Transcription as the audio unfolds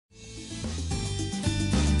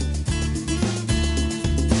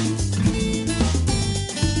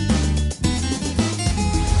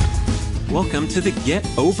welcome to the Get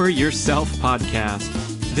Over Yourself podcast.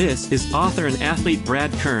 This is author and athlete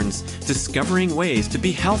Brad Kearns discovering ways to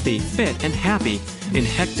be healthy, fit, and happy in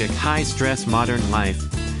hectic, high-stress modern life.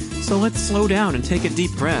 So let's slow down and take a deep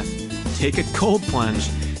breath, take a cold plunge,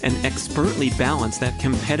 and expertly balance that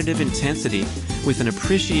competitive intensity with an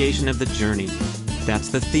appreciation of the journey. That's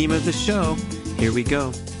the theme of the show. Here we go.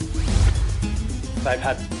 I've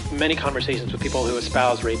had many conversations with people who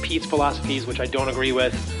espouse Ray Peat's philosophies, which I don't agree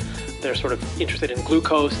with. They're sort of interested in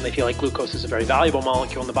glucose, and they feel like glucose is a very valuable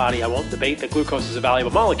molecule in the body. I won't debate that glucose is a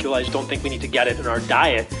valuable molecule. I just don't think we need to get it in our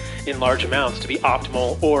diet in large amounts to be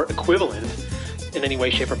optimal or equivalent in any way,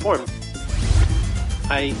 shape, or form.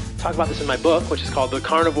 I talk about this in my book, which is called The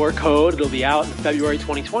Carnivore Code. It'll be out in February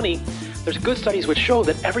 2020. There's good studies which show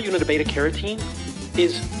that every unit of beta-carotene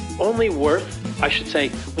is only worth,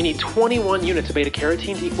 we need 21 units of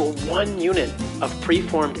beta-carotene to equal 1 unit of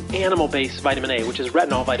preformed animal-based vitamin A, which is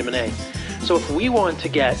retinol vitamin A. So if we want to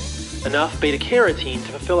get enough beta-carotene to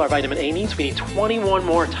fulfill our vitamin A needs, we need 21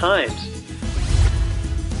 more times.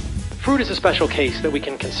 Fruit is a special case that we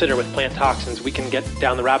can consider with plant toxins. We can get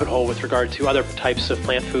down the rabbit hole with regard to other types of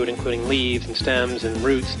plant food, including leaves and stems and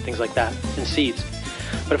roots, things like that, and seeds.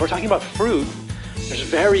 But if we're talking about fruit, there's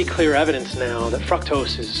very clear evidence now that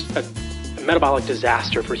fructose is a metabolic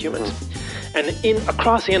disaster for humans. And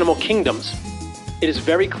across animal kingdoms, it is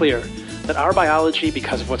very clear that our biology,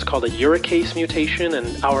 because of what's called a uricase mutation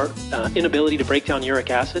and our inability to break down uric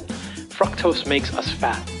acid, fructose makes us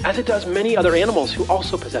fat, as it does many other animals who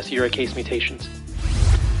also possess uricase mutations.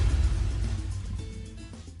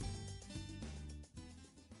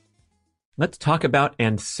 Let's talk about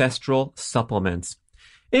ancestral supplements.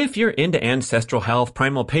 If you're into ancestral health,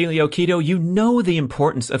 primal paleo, keto, you know the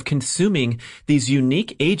importance of consuming these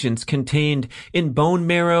unique agents contained in bone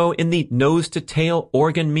marrow, in the nose to tail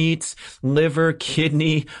organ meats, liver,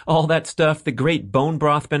 kidney, all that stuff, the great bone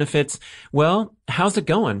broth benefits. Well, how's it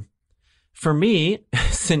going? For me,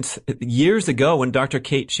 since years ago when Dr.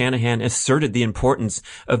 Kate Shanahan asserted the importance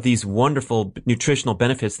of these wonderful nutritional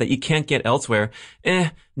benefits that you can't get elsewhere,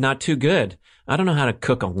 not too good. I don't know how to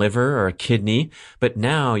cook a liver or a kidney, but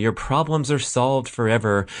now your problems are solved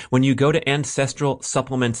forever when you go to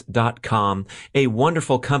ancestralsupplements.com, a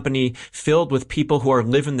wonderful company filled with people who are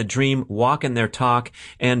living the dream, walking their talk,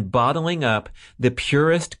 and bottling up the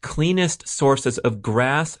purest, cleanest sources of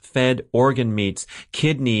grass-fed organ meats,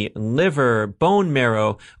 kidney, liver, bone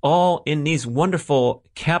marrow, all in these wonderful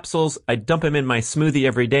capsules. I dump them in my smoothie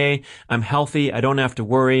every day. I'm healthy. I don't have to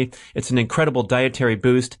worry. It's an incredible dietary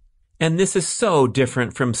boost. And this is so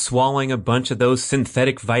different from swallowing a bunch of those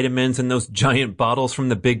synthetic vitamins and those giant bottles from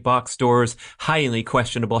the big box stores. Highly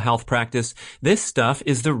questionable health practice. This stuff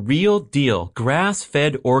is the real deal.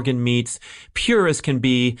 Grass-fed organ meats, pure as can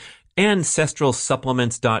be.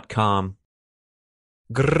 Ancestralsupplements.com.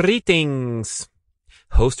 Greetings.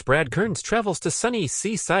 Host Brad Kearns travels to sunny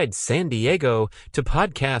seaside San Diego to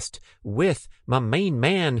podcast with my main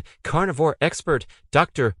man, carnivore expert,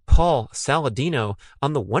 Dr. Paul Saladino,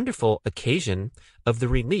 on the wonderful occasion of the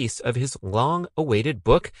release of his long-awaited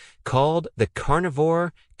book called The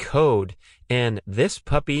Carnivore Code. And this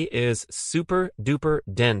puppy is super duper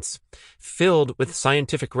dense, filled with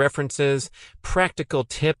scientific references, practical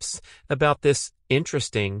tips about this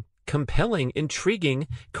interesting, compelling, intriguing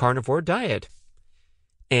carnivore diet.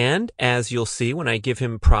 And as you'll see when I give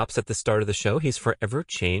him props at the start of the show, he's forever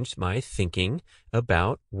changed my thinking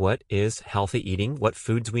about what is healthy eating, what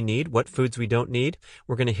foods we need, what foods we don't need.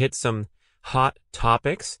 We're going to hit some hot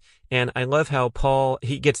topics. And I love how Paul,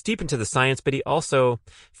 he gets deep into the science, but he also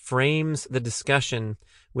frames the discussion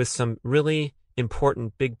with some really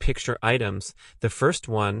important big picture items. The first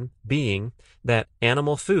one being that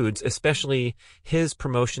animal foods, especially his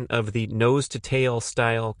promotion of the nose to tail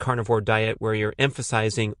style carnivore diet where you're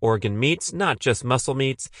emphasizing organ meats, not just muscle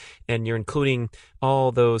meats, and you're including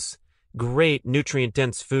all those great nutrient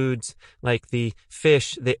dense foods like the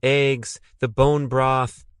fish, the eggs, the bone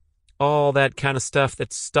broth, all that kind of stuff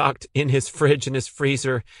that's stocked in his fridge and his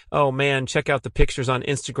freezer. Oh man, check out the pictures on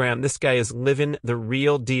Instagram. This guy is living the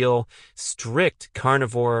real deal, strict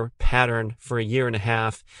carnivore pattern for a year and a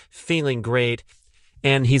half, feeling great.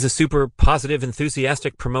 And he's a super positive,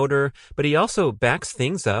 enthusiastic promoter, but he also backs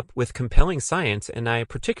things up with compelling science. And I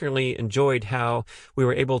particularly enjoyed how we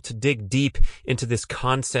were able to dig deep into this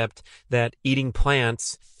concept that eating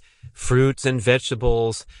plants, fruits and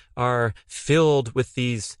vegetables are filled with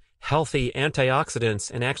these healthy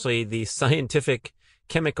antioxidants, and actually the scientific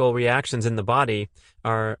chemical reactions in the body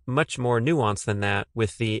are much more nuanced than that,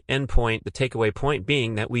 with the end point, the takeaway point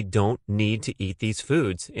being that we don't need to eat these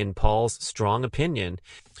foods, in Paul's strong opinion.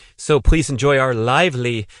 So please enjoy our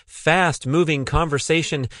lively, fast-moving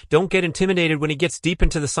conversation. Don't get intimidated when he gets deep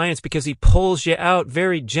into the science, because he pulls you out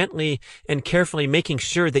very gently and carefully, making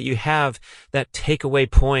sure that you have that takeaway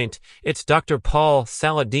point. It's Dr. Paul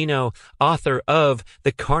Saladino, author of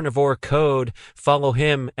The Carnivore Code. Follow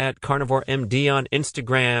him at Carnivore MD on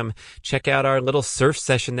Instagram. Check out our little surf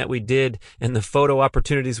session that we did and the photo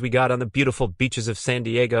opportunities we got on the beautiful beaches of San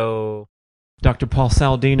Diego. Dr. Paul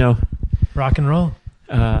Saladino. Rock and roll.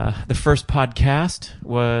 The first podcast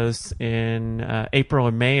was in April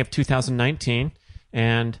or May of 2019,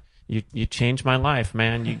 and you changed my life,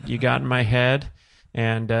 man. You got in my head,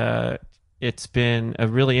 and it's been a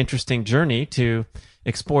really interesting journey to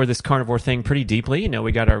explore this carnivore thing pretty deeply. You know,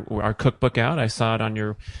 we got our cookbook out. I saw it on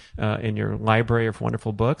your in your library of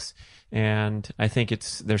wonderful books, and I think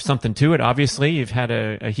there's something to it. Obviously, you've had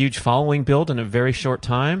a huge following build in a very short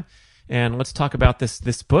time, and let's talk about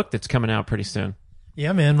this book that's coming out pretty soon.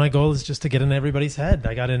 Yeah, man, my goal is just to get in everybody's head.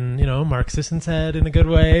 I got in, Mark Sisson's head in a good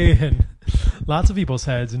way, and lots of people's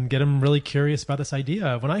heads, and get them really curious about this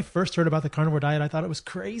idea. When I first heard about the carnivore diet, I thought it was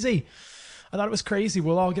crazy.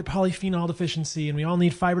 We'll all get polyphenol deficiency, and we all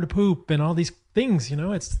need fiber to poop, and all these things,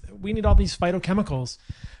 we need all these phytochemicals.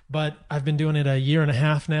 But I've been doing it a year and a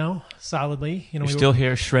half now, solidly. You're still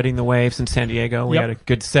here shredding the waves in San Diego. We had a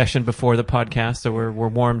good session before the podcast, so we're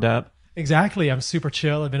warmed up. Exactly. I'm super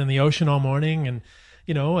chill. I've been in the ocean all morning, and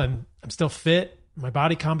I'm still fit. My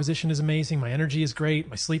body composition is amazing. My energy is great.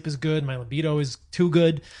 My sleep is good. My libido is too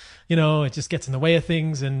good. It just gets in the way of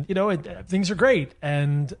things, and things are great.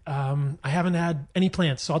 And I haven't had any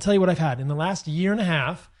plants. So I'll tell you what I've had in the last year and a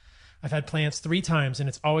half. I've had plants 3 times, and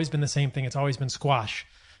it's always been the same thing. It's always been squash.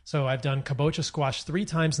 So I've done kabocha squash 3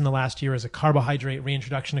 times in the last year as a carbohydrate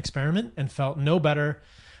reintroduction experiment, and felt no better.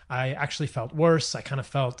 I actually felt worse. I kind of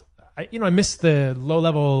felt, I missed the low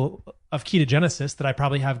level of ketogenesis that I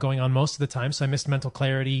probably have going on most of the time. So I missed mental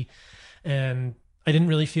clarity, and I didn't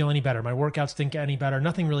really feel any better. My workouts didn't get any better.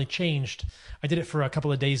 Nothing really changed. I did it for a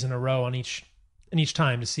couple of days in a row on each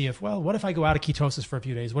time to see what if I go out of ketosis for a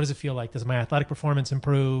few days? What does it feel like? Does my athletic performance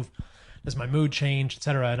improve? Does my mood change, et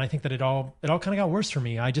cetera? And I think that it all kind of got worse for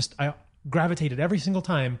me. I gravitated every single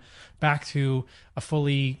time back to a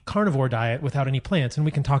fully carnivore diet without any plants. And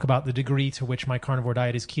we can talk about the degree to which my carnivore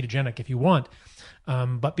diet is ketogenic if you want.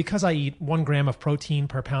 But because I eat 1 gram of protein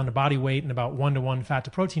per pound of body weight and about 1-to-1 fat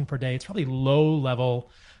to protein per day, it's probably low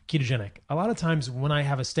level ketogenic. A lot of times when I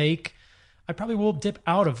have a steak, I probably will dip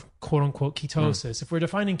out of quote unquote ketosis. If we're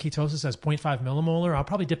defining ketosis as 0.5 millimolar, I'll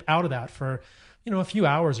probably dip out of that for a few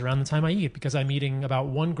hours around the time I eat, because I'm eating about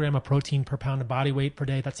 1 gram of protein per pound of body weight per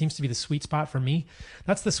day. That seems to be the sweet spot for me.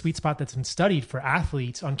 That's the sweet spot that's been studied for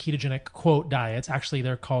athletes on ketogenic quote diets. Actually,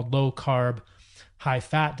 they're called low carb, high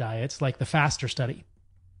fat diets, like the FASTER study.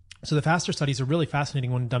 So the FASTER study is a really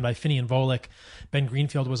fascinating one done by Finney and Volek. Ben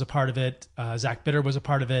Greenfield was a part of it. Zach Bitter was a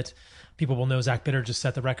part of it. People will know Zach Bitter just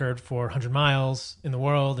set the record for 100 miles in the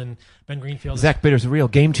world, and Ben Greenfield. Zach Bitter's a real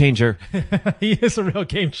game changer. He is a real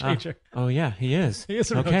game changer. Oh yeah, he is. He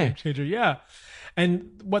is a real game changer. Yeah.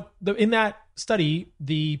 And in that study,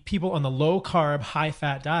 the people on the low carb, high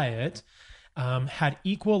fat diet had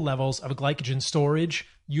equal levels of glycogen storage,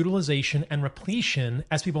 utilization, and repletion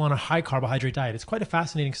as people on a high carbohydrate diet. It's quite a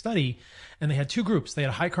fascinating study. And they had 2 groups. They had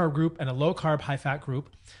a high carb group and a low carb, high fat group.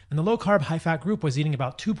 And the low carb, high fat group was eating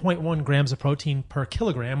about 2.1 grams of protein per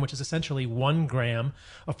kilogram, which is essentially 1 gram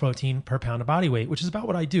of protein per pound of body weight, which is about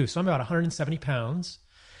what I do. So I'm about 170 pounds,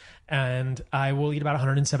 and I will eat about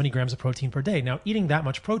 170 grams of protein per day. Now, eating that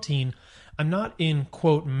much protein, I'm not in,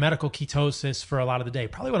 quote, medical ketosis for a lot of the day.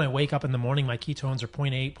 Probably when I wake up in the morning, my ketones are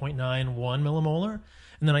 0.8, 0.9, 1 millimolar.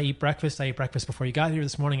 And then I ate breakfast. I ate breakfast before you got here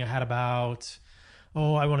this morning. I had about,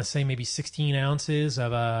 I want to say maybe 16 ounces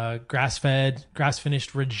of grass-fed,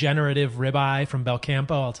 grass-finished regenerative ribeye from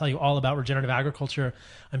Belcampo. I'll tell you all about regenerative agriculture.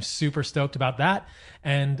 I'm super stoked about that.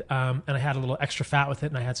 And I had a little extra fat with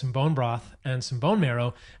it, and I had some bone broth and some bone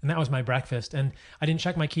marrow, and that was my breakfast. And I didn't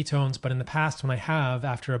check my ketones, but in the past when I have,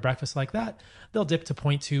 after a breakfast like that, they'll dip to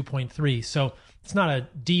 0.2, 0.3. So it's not a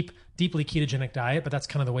deeply ketogenic diet, but that's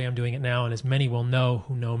kind of the way I'm doing it now. And as many will know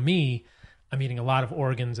who know me, I'm eating a lot of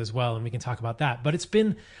organs as well, and we can talk about that. But it's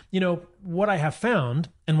been, what I have found,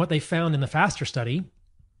 and what they found in the FASTER study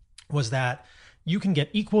was that you can get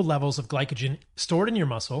equal levels of glycogen stored in your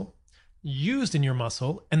muscle, used in your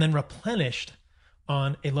muscle, and then replenished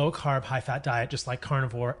on a low carb, high fat diet, just like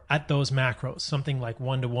carnivore, at those macros, something like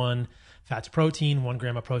 1-to-1 fat to protein, 1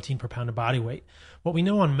 gram of protein per pound of body weight. What we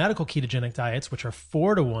know on medical ketogenic diets, which are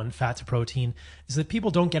 4-to-1 fat to protein, is that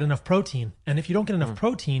people don't get enough protein. And if you don't get enough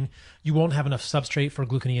protein, you won't have enough substrate for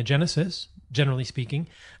gluconeogenesis, generally speaking.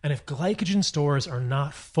 And if glycogen stores are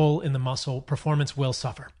not full in the muscle, performance will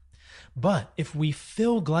suffer. But if we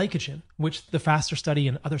fill glycogen, which the FASTER study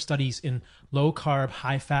and other studies in low carb,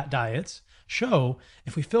 high fat diets show,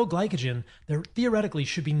 if we fill glycogen, there theoretically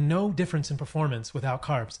should be no difference in performance without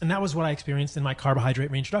carbs. And that was what I experienced in my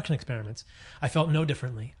carbohydrate reintroduction experiments. I felt no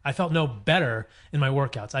differently. I felt no better in my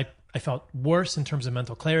workouts. I felt worse in terms of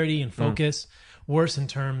mental clarity and focus, worse in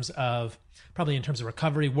terms of, probably in terms of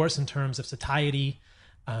recovery, worse in terms of satiety.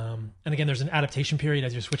 And again, there's an adaptation period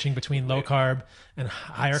as you're switching between low carb and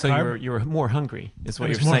higher carb. So you were more hungry, is what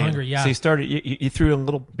you're more saying. Hungry, yeah. So you threw a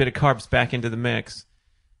little bit of carbs back into the mix,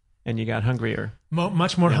 and you got hungrier.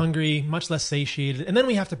 Much more hungry, much less satiated. And then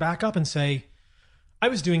we have to back up and say, I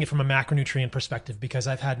was doing it from a macronutrient perspective because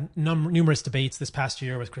I've had numerous debates this past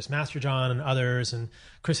year with Chris Masterjohn and others, and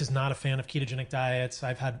Chris is not a fan of ketogenic diets.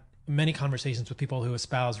 I've had many conversations with people who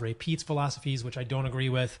espouse Ray Peat's philosophies, which I don't agree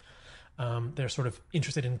with. They're sort of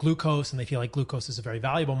interested in glucose, and they feel like glucose is a very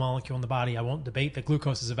valuable molecule in the body. I won't debate that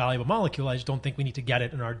glucose is a valuable molecule. I just don't think we need to get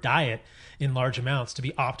it in our diet in large amounts to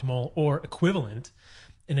be optimal or equivalent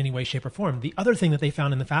in any way, shape, or form. The other thing that they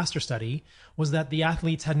found in the FASTER study was that the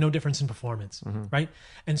athletes had no difference in performance, right?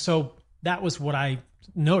 And so that was what I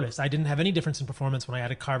noticed. I didn't have any difference in performance when I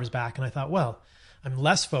added carbs back, and I thought, well, I'm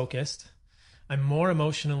less focused, I'm more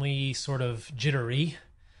emotionally sort of jittery,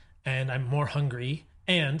 and I'm more hungry,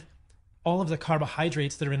 and all of the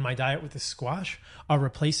carbohydrates that are in my diet with this squash are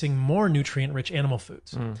replacing more nutrient-rich animal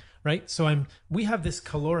foods, right? So we have this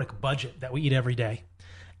caloric budget that we eat every day.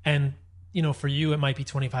 And, you know, for you, it might be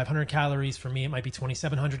 2,500 calories. For me, it might be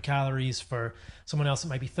 2,700 calories. For someone else, it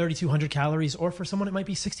might be 3,200 calories. Or for someone, it might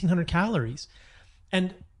be 1,600 calories.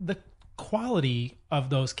 And the quality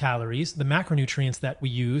of those calories, the macronutrients that we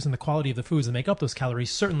use, and the quality of the foods that make up those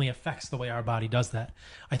calories certainly affects the way our body does that.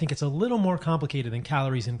 I think it's a little more complicated than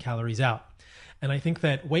calories in, calories out. And I think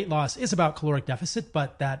that weight loss is about caloric deficit,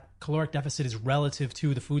 but that caloric deficit is relative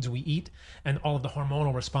to the foods we eat and all of the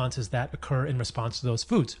hormonal responses that occur in response to those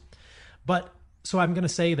foods. But so I'm going to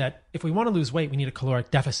say that if we want to lose weight, we need a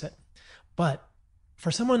caloric deficit. But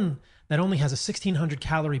for someone that only has a 1,600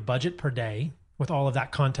 calorie budget per day, with all of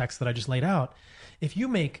that context that I just laid out, if you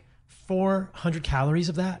make 400 calories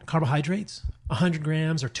of that carbohydrates, 100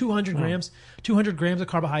 grams or 200 grams, 200 grams of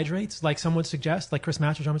carbohydrates, like some would suggest, like Chris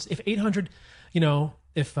Masterjohn would say, if 800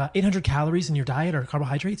 calories in your diet are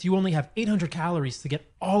carbohydrates, you only have 800 calories to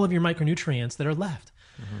get all of your micronutrients that are left.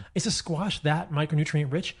 Is a squash that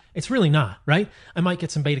micronutrient rich? It's really not, right? I might get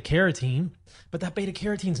some beta carotene, but that beta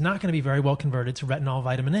carotene is not going to be very well converted to retinol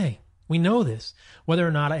vitamin A. We know this. Whether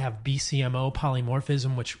or not I have BCMO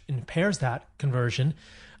polymorphism, which impairs that conversion,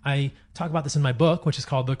 I talk about this in my book, which is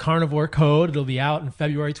called The Carnivore Code. It'll be out in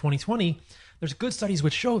February 2020. There's good studies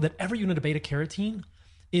which show that every unit of beta carotene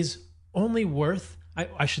is only worth,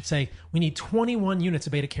 I should say, we need 21 units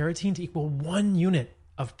of beta carotene to equal 1 unit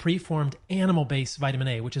of preformed animal-based vitamin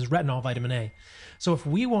A, which is retinol vitamin A. So if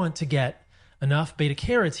we want to get enough beta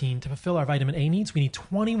carotene to fulfill our vitamin A needs, we need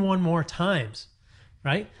 21 more times.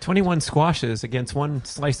 Right? 21 squashes against 1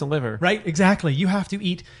 slice of liver. Right, exactly. You have to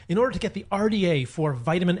eat, in order to get the RDA for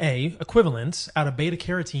vitamin A equivalents out of beta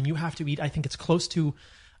carotene, you have to eat, I think it's close to,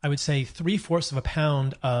 I would say 3/4 of a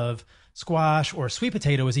pound of squash, or sweet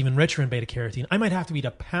potato is even richer in beta carotene. I might have to eat a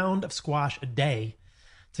pound of squash a day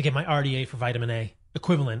to get my RDA for vitamin A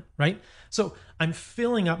equivalent, right? So I'm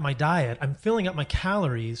filling up my diet, I'm filling up my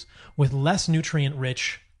calories with less nutrient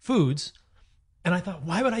rich foods. And I thought,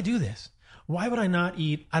 why would I do this? Why would I not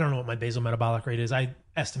eat, I don't know what my basal metabolic rate is. I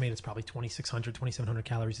estimate it's probably 2,600, 2,700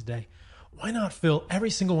 calories a day. Why not fill every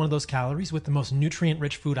single one of those calories with the most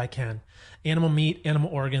nutrient-rich food I can? Animal meat, animal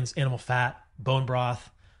organs, animal fat, bone broth,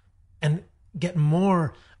 and get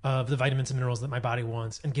more of the vitamins and minerals that my body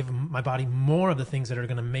wants, and give my body more of the things that are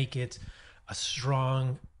going to make it a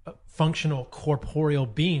strong, functional, corporeal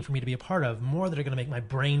being for me to be a part of, more that are going to make my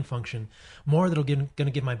brain function, more that are going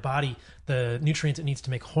to give my body the nutrients it needs to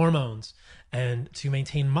make hormones and to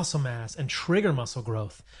maintain muscle mass and trigger muscle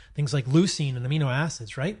growth. Things like leucine and amino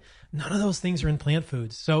acids, right? None of those things are in plant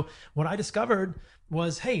foods. So what I discovered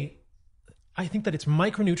was, hey, I think that it's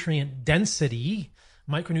micronutrient density,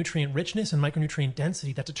 micronutrient richness and micronutrient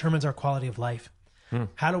density that determines our quality of life.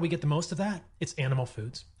 How do we get the most of that? It's animal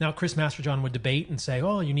foods. Now, Chris Masterjohn would debate and say,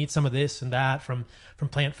 oh, you need some of this and that from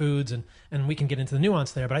plant foods, and we can get into the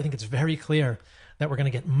nuance there, but I think it's very clear that we're going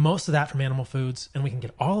to get most of that from animal foods, and we can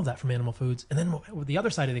get all of that from animal foods. And then the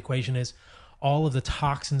other side of the equation is all of the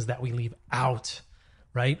toxins that we leave out,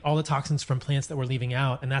 right? All the toxins from plants that we're leaving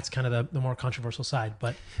out. And that's kind of the more controversial side.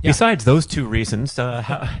 But yeah. Besides those two reasons,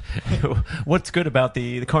 what's good about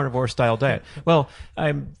the carnivore style diet? Well,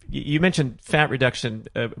 you mentioned fat reduction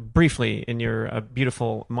briefly in your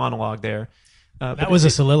beautiful monologue there. That was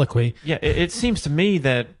a soliloquy. Yeah, it seems to me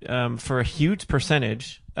that for a huge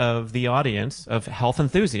percentage of the audience of health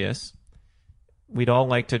enthusiasts, we'd all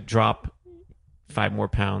like to drop 5 more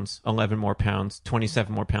pounds, 11 more pounds,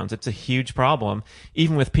 27 more pounds. It's a huge problem.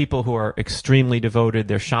 Even with people who are extremely devoted,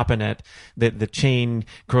 they're shopping at the chain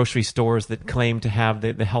grocery stores that claim to have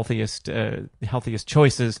the healthiest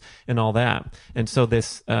choices and all that. And so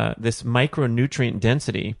this micronutrient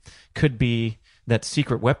density could be that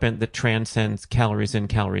secret weapon that transcends calories in,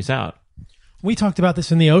 calories out. We talked about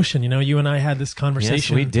this in the ocean. You and I had this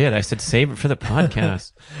conversation. Yes, we did. I said, save it for the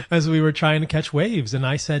podcast. As we were trying to catch waves. And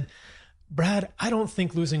I said, Brad, I don't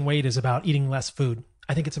think losing weight is about eating less food.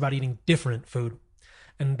 I think it's about eating different food.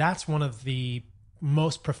 And that's one of the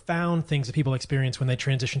most profound things that people experience when they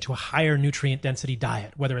transition to a higher nutrient density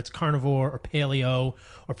diet, whether it's carnivore or paleo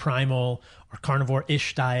or primal or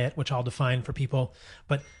carnivore-ish diet, which I'll define for people.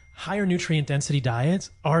 But higher nutrient density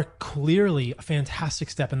diets are clearly a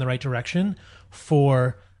fantastic step in the right direction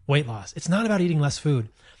for weight loss. It's not about eating less food.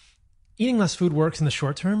 Eating less food works in the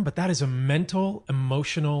short term, but that is a mental,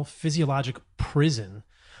 emotional, physiologic prison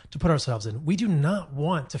to put ourselves in. We do not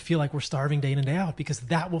want to feel like we're starving day in and day out, because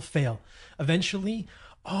that will fail. Eventually,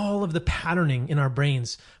 all of the patterning in our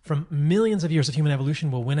brains from millions of years of human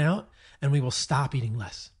evolution will win out, and we will stop eating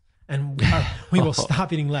less. And we will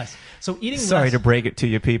stop eating less. So eating less. Sorry to break it to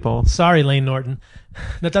you people. Sorry, Lane Norton.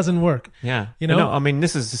 That doesn't work. Yeah. No, I mean,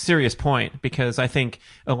 this is a serious point, because I think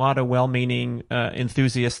a lot of well-meaning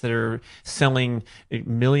enthusiasts that are selling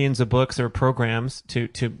millions of books or programs to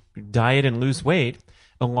diet and lose weight,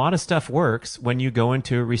 a lot of stuff works when you go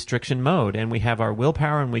into restriction mode, and we have our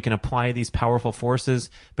willpower and we can apply these powerful forces.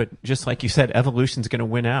 But just like you said, evolution's going to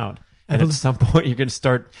win out. And at some point, you're going to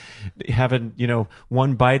start having,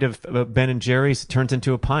 one bite of Ben and Jerry's turns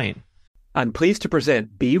into a pint. I'm pleased to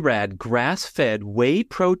present B-Rad grass-fed whey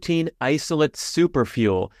protein isolate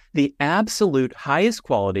superfuel, the absolute highest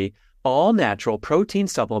quality, all-natural protein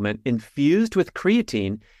supplement infused with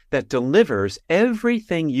creatine that delivers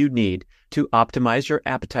everything you need to optimize your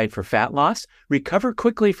appetite for fat loss, recover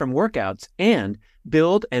quickly from workouts, and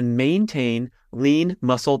build and maintain lean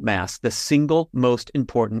muscle mass, the single most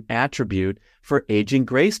important attribute for aging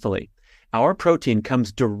gracefully. Our protein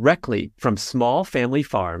comes directly from small family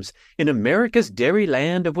farms in America's dairy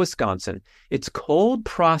land of Wisconsin. It's cold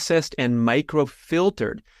processed and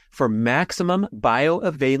microfiltered for maximum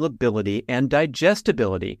bioavailability and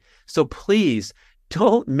digestibility. So please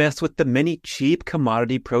don't mess with the many cheap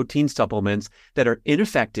commodity protein supplements that are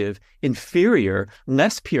ineffective, inferior,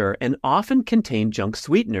 less pure, and often contain junk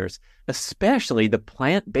sweeteners, especially the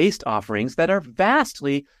plant-based offerings that are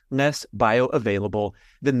vastly less bioavailable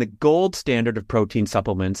than the gold standard of protein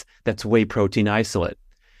supplements, that's whey protein isolate.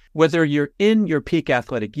 Whether you're in your peak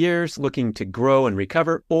athletic years looking to grow and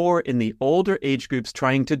recover, or in the older age groups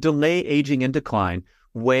trying to delay aging and decline,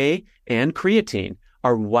 whey and creatine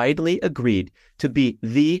are widely agreed to be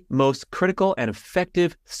the most critical and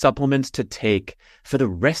effective supplements to take for the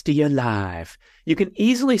rest of your life. You can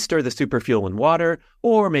easily stir the superfuel in water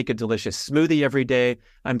or make a delicious smoothie every day.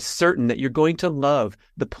 I'm certain that you're going to love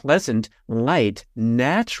the pleasant, light,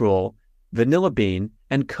 natural vanilla bean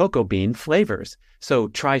and cocoa bean flavors. So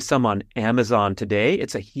try some on Amazon today.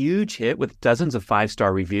 It's a huge hit with dozens of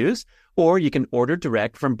 5-star reviews. Or you can order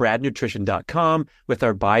direct from bradnutrition.com with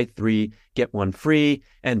our buy 3, get 1 free,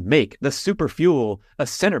 and make the superfuel a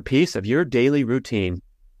centerpiece of your daily routine.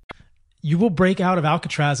 You will break out of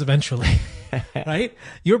Alcatraz eventually, right?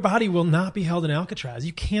 Your body will not be held in Alcatraz.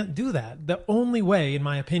 You can't do that. The only way, in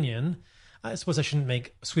my opinion, I suppose I shouldn't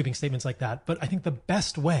make sweeping statements like that, but I think the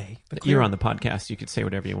best way... You're on the podcast. You could say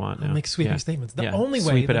whatever you want now. I'll make sweeping statements. The only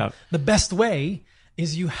way... The best way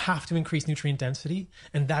is you have to increase nutrient density,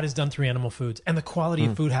 and that is done through animal foods. And the quality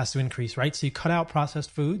of food has to increase, right? So you cut out processed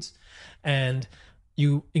foods, and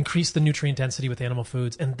you increase the nutrient density with animal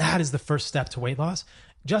foods, and that is the first step to weight loss.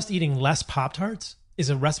 Just eating less Pop-Tarts is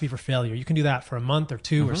a recipe for failure. You can do that for a month or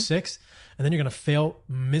 2 or 6, and then you're going to fail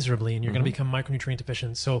miserably, and you're going to become micronutrient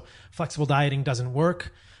deficient. So flexible dieting doesn't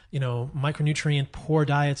work. Micronutrient poor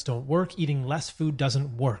diets don't work. Eating less food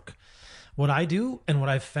doesn't work. What I do, and what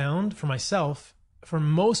I've found for myself, for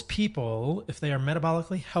most people, if they are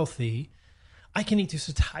metabolically healthy, I can eat to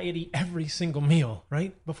satiety every single meal,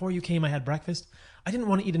 right? Before you came, I had breakfast. I didn't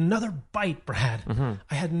want to eat another bite, Brad.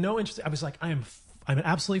 I had no interest. I was like, I'm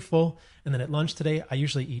absolutely full. And then at lunch today, I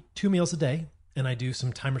usually eat 2 meals a day, and I do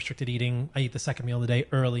some time restricted eating. I eat the second meal of the day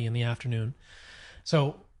early in the afternoon.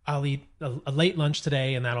 So I'll eat a late lunch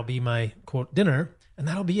today, and that'll be my quote dinner, and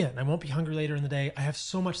that'll be it. And I won't be hungry later in the day. I have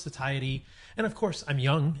so much satiety. And of course, I'm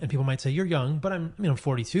young, and people might say, you're young, but I'm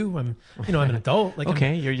 42. I'm an adult. Like,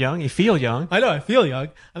 okay, you're young. You feel young. I know, I feel young.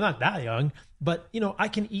 I'm not that young, but I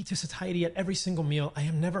can eat to satiety at every single meal. I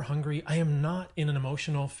am never hungry. I am not in an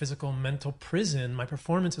emotional, physical, mental prison. My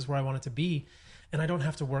performance is where I want it to be, and I don't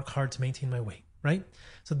have to work hard to maintain my weight, right?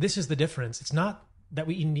 So this is the difference. It's not that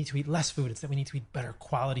we need to eat less food. It's that we need to eat better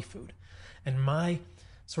quality food. And my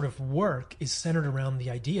sort of work is centered around the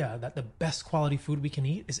idea that the best quality food we can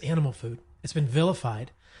eat is animal food. It's been vilified,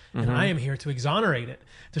 and I am here to exonerate it,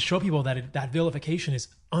 to show people that that vilification is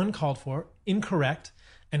uncalled for, incorrect,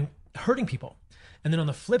 and hurting people. And then on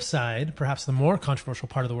the flip side, perhaps the more controversial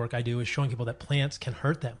part of the work I do is showing people that plants can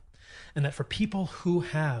hurt them, and that for people who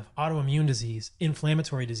have autoimmune disease,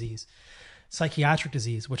 inflammatory disease, psychiatric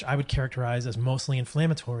disease, which I would characterize as mostly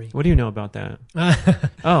inflammatory. What do you know about that?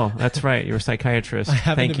 Oh, that's right. You're a psychiatrist.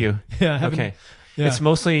 Thank you. Yeah. Okay. Yeah. It's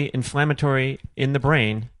mostly inflammatory in the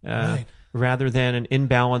brain. Right. Rather than an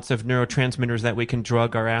imbalance of neurotransmitters that we can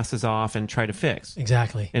drug our asses off and try to fix.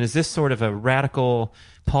 Exactly. And is this sort of a radical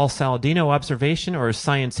Paul Saladino observation, or is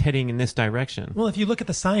science heading in this direction? Well, if you look at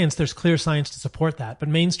the science, there's clear science to support that, but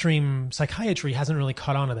mainstream psychiatry hasn't really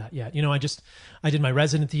caught on to that yet. I did my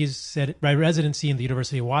residency in the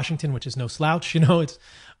University of Washington, which is no slouch. It's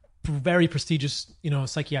very prestigious,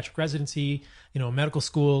 psychiatric residency, medical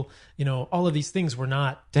school, all of these things were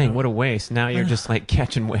not. Dang, what a waste. Now you're just like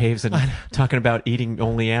catching waves and talking about eating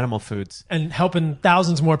only animal foods. And helping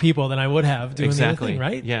thousands more people than I would have doing the other thing,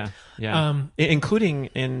 right? Yeah. Including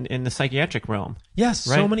in the psychiatric realm. Yes,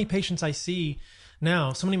 right? So many patients I see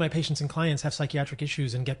now, so many of my patients and clients have psychiatric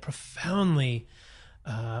issues and get profoundly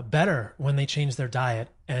better when they change their diet.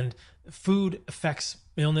 And food affects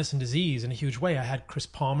illness and disease in a huge way. I had Chris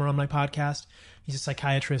Palmer on my podcast. He's a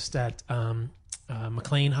psychiatrist at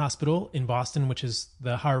McLean Hospital in Boston, which is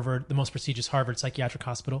the most prestigious Harvard psychiatric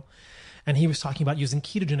hospital. And he was talking about using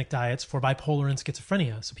ketogenic diets for bipolar and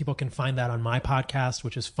schizophrenia. So people can find that on my podcast,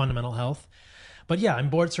 which is Fundamental Health. But yeah, I'm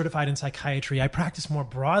board certified in psychiatry. I practice more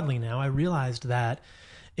broadly now. I realized that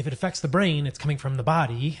if it affects the brain, it's coming from the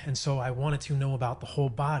body. And so I wanted to know about the whole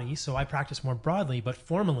body. So I practice more broadly, but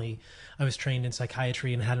formally, I was trained in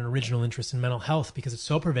psychiatry and had an original interest in mental health because it's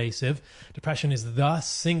so pervasive. Depression is the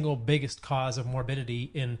single biggest cause of morbidity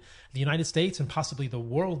in the United States and possibly the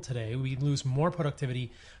world today. We lose more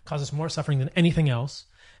productivity, causes more suffering than anything else.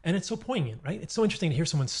 And it's so poignant, right? It's so interesting to hear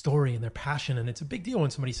someone's story and their passion. And it's a big deal when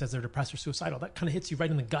somebody says they're depressed or suicidal. That kind of hits you right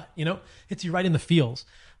in the gut, hits you right in the feels.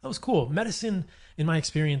 That was cool. Medicine, in my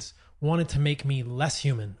experience, wanted to make me less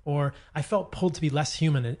human, or I felt pulled to be less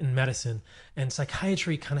human in medicine. And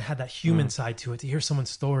psychiatry kind of had that human side to it, to hear someone's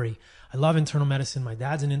story. I love internal medicine. My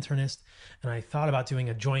dad's an internist, and I thought about doing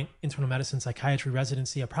a joint internal medicine psychiatry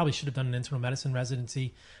residency. I probably should have done an internal medicine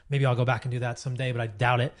residency. Maybe I'll go back and do that someday, but I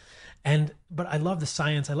doubt it. But I love the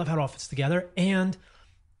science. I love how it all fits together. And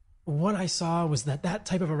what I saw was that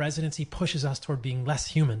type of a residency pushes us toward being less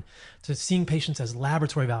human, to seeing patients as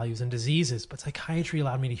laboratory values and diseases. But psychiatry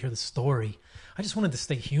allowed me to hear the story. I just wanted to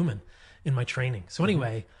stay human in my training. So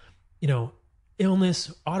anyway,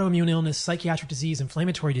 illness, autoimmune illness, psychiatric disease,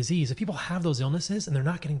 inflammatory disease, if people have those illnesses and they're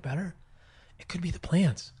not getting better, it could be the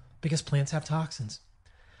plants, because plants have toxins.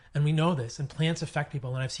 And we know this, and plants affect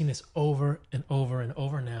people. And I've seen this over and over and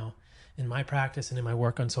over now in my practice and in my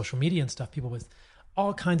work on social media and stuff, people with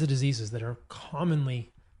all kinds of diseases that are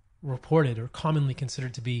commonly reported or commonly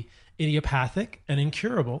considered to be idiopathic and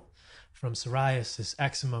incurable, from psoriasis,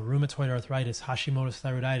 eczema, rheumatoid arthritis, Hashimoto's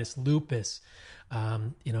thyroiditis, lupus,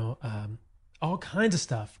 all kinds of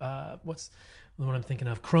stuff. What's the one I'm thinking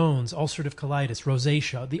of? Crohn's, ulcerative colitis,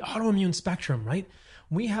 rosacea, the autoimmune spectrum, right?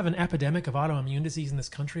 We have an epidemic of autoimmune disease in this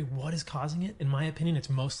country. What is causing it? In my opinion, it's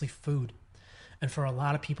mostly food. And for a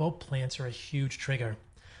lot of people, plants are a huge trigger.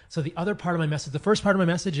 So the other part of my message, the first part of my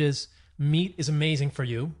message is meat is amazing for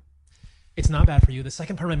you. It's not bad for you. The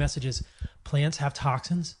second part of my message is plants have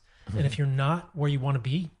toxins. Mm-hmm. And if you're not where you want to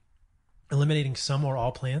be, eliminating some or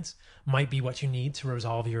all plants might be what you need to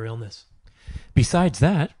resolve your illness. Besides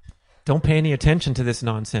that, don't pay any attention to this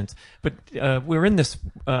nonsense. But we're in this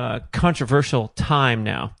controversial time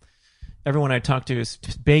now. Everyone I talk to is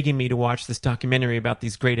just begging me to watch this documentary about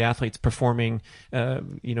these great athletes performing,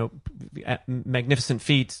 magnificent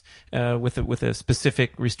feats with a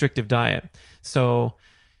specific restrictive diet. So,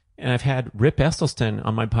 And I've had Rip Esselstyn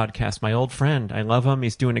on my podcast, my old friend. I love him.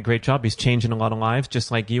 He's doing a great job. He's changing a lot of lives,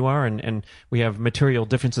 just like you are. And we have material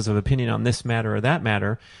differences of opinion on this matter or that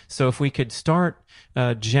matter. So if we could start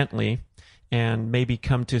gently and maybe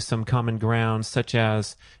come to some common ground, such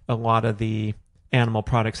as a lot of the animal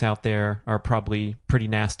products out there are probably pretty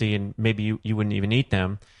nasty, and maybe you wouldn't even eat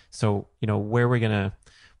them. So, where are we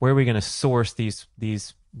gonna source these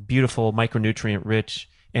beautiful micronutrient rich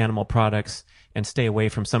animal products and stay away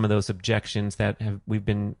from some of those objections that we've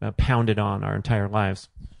been pounded on our entire lives?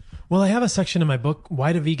 Well, I have a section in my book,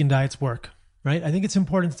 Why Do Vegan Diets Work? Right? I think it's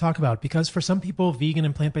important to talk about because for some people, vegan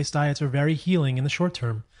and plant-based diets are very healing in the short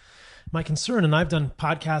term. My concern, and I've done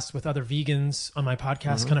podcasts with other vegans on my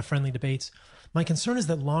podcast, kind of friendly debates. My concern is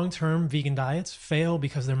that long-term vegan diets fail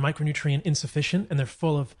because they're micronutrient insufficient and they're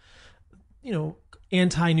full of,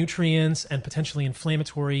 anti-nutrients and potentially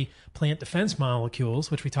inflammatory plant defense molecules,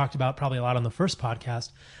 which we talked about probably a lot on the first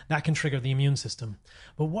podcast, that can trigger the immune system.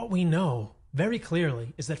 But what we know very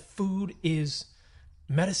clearly is that food is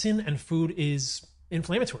medicine and food is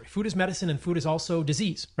inflammatory. Food is medicine and food is also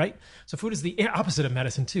disease, right? So food is the opposite of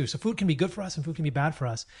medicine too. So food can be good for us and food can be bad for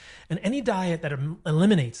us. And any diet that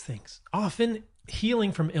eliminates things, often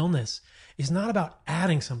healing from illness, is not about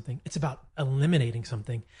adding something. It's about eliminating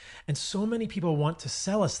something. And so many people want to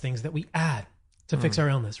sell us things that we add to fix our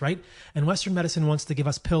illness, right? And Western medicine wants to give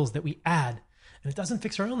us pills that we add. And it doesn't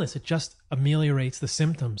fix our illness. It just ameliorates the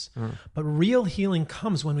symptoms. But real healing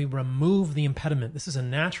comes when we remove the impediment. This is a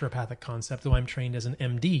naturopathic concept, though I'm trained as an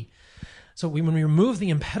MD. So when we remove the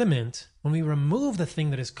impediment, when we remove the thing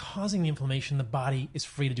that is causing the inflammation, the body is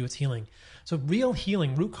free to do its healing. So real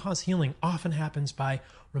healing, root cause healing, often happens by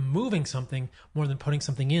removing something more than putting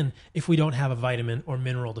something in if we don't have a vitamin or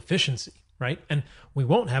mineral deficiency, right? And we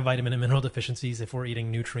won't have vitamin and mineral deficiencies if we're eating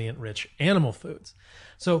nutrient-rich animal foods.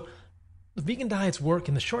 So the vegan diets work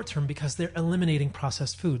in the short term because they're eliminating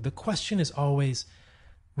processed food. The question is always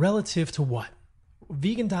relative to what?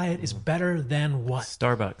 Vegan diet is better than what?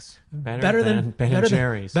 Starbucks. Better than Ben &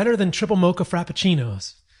 Jerry's. Better than triple mocha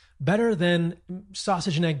frappuccinos. Better than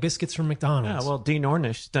sausage and egg biscuits from McDonald's. Yeah, well, Dean Ornish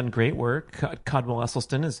has done great work. Caldwell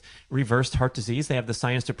Esselstyn has reversed heart disease. They have the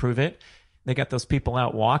science to prove it. They got those people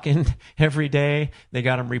out walking every day. They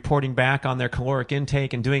got them reporting back on their caloric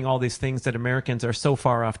intake and doing all these things that Americans are so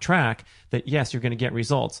far off track that, yes, you're going to get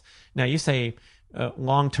results. Now, you say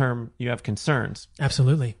long-term you have concerns.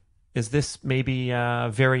 Absolutely. Is this maybe a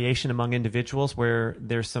variation among individuals where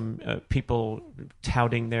there's some people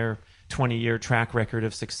touting their 20-year track record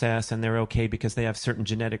of success and they're okay because they have certain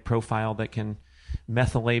genetic profile that can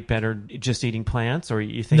methylate better just eating plants? Or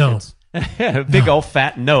you think it's a big old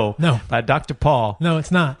fat no by Dr. Paul? No,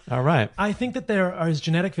 it's not. All right. I think that there is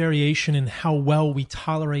genetic variation in how well we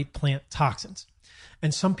tolerate plant toxins.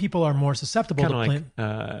 And some people are more susceptible to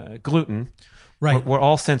plant. Gluten. Right. We're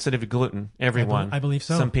all sensitive to gluten. Everyone. I believe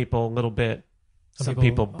so. Some people a little bit. Some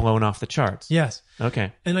people blown off the charts. Yes.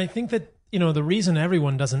 Okay. And I think that, the reason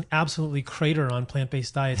everyone doesn't absolutely crater on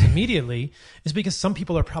plant-based diets immediately is because some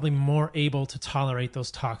people are probably more able to tolerate those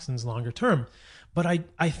toxins longer term. But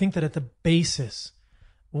I think that at the basis,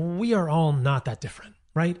 we are all not that different,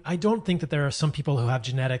 right? I don't think that there are some people who have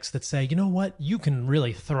genetics that say, you know what, you can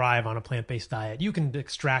really thrive on a plant-based diet. You can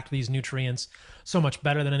extract these nutrients so much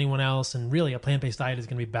better than anyone else, and really a plant-based diet is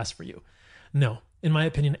going to be best for you. No, in my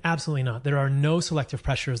opinion, absolutely not. There are no selective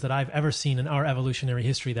pressures that I've ever seen in our evolutionary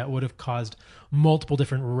history that would have caused multiple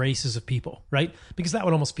different races of people, right? Because that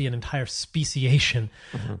would almost be an entire speciation.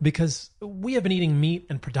 Because we have been eating meat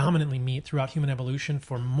and predominantly meat throughout human evolution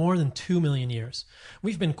for more than 2 million years.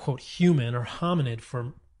 We've been, quote, human or hominid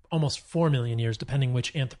for almost 4 million years, depending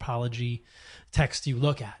which anthropology text you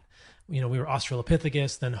look at. We were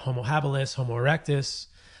Australopithecus, then Homo habilis, Homo erectus,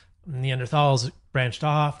 Neanderthals branched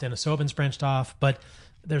off, Denisovans branched off, but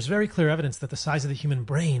there's very clear evidence that the size of the human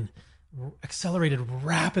brain accelerated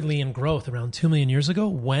rapidly in growth around 2 million years ago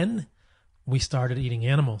when we started eating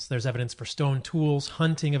animals. There's evidence for stone tools,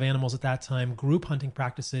 hunting of animals at that time, group hunting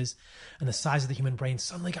practices, and the size of the human brain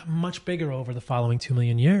suddenly got much bigger over the following 2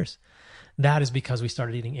 million years. That is because we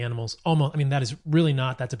started eating animals. That is really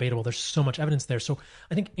not that debatable. There's so much evidence there. So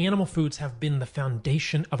I think animal foods have been the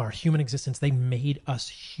foundation of our human existence. They made us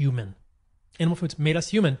human. Animal foods made us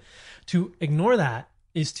human. To ignore that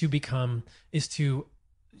is to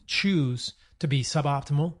choose to be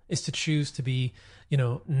suboptimal, is to choose to be,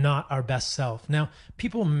 not our best self. Now,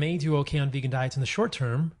 people may do okay on vegan diets in the short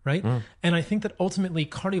term, right? And I think that ultimately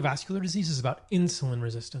cardiovascular disease is about insulin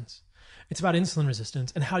resistance. It's about insulin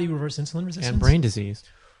resistance. And how do you reverse insulin resistance? And brain disease.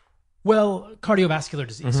 Well, cardiovascular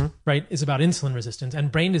disease, right, is about insulin resistance.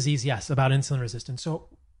 And brain disease, yes, about insulin resistance. So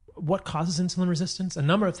what causes insulin resistance? A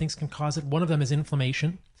number of things can cause it. One of them is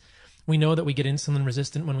inflammation. We know that we get insulin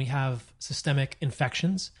resistant when we have systemic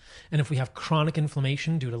infections. And if we have chronic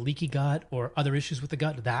inflammation due to leaky gut or other issues with the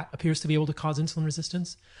gut, that appears to be able to cause insulin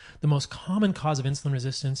resistance. The most common cause of insulin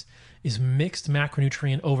resistance is mixed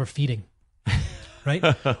macronutrient overfeeding, right?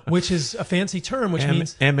 Which is a fancy term, which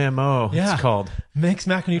means MMO. Yeah. It's called mixed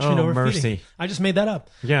macronutrient overfeeding. Mercy. I just made that up.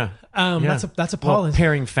 Yeah. That's appalling. Well,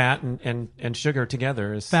 pairing fat and sugar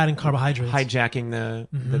together is Fat and carbohydrates. hijacking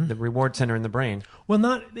the reward center in the brain.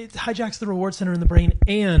 Well, it hijacks the reward center in the brain,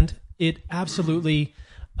 and it absolutely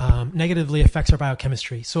negatively affects our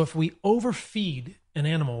biochemistry. So if we overfeed an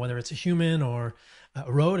animal, whether it's a human or a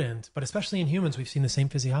rodent, but especially in humans, we've seen the same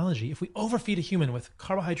physiology. If we overfeed a human with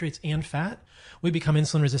carbohydrates and fat, we become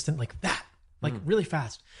insulin resistant like that, really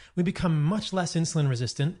fast. We become much less insulin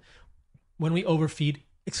resistant when we overfeed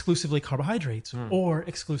exclusively carbohydrates or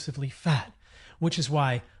exclusively fat, which is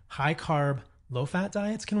why high carb, low fat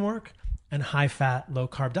diets can work and high fat, low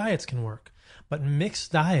carb diets can work. But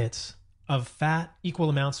mixed diets of fat, equal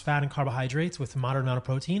amounts fat and carbohydrates with a moderate amount of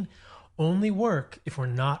protein only work if we're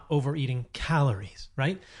not overeating calories,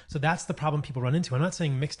 right? So that's the problem people run into. I'm not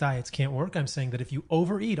saying mixed diets can't work. I'm saying that if you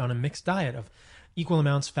overeat on a mixed diet of equal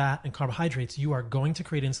amounts fat and carbohydrates, you are going to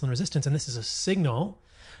create insulin resistance. And this is a signal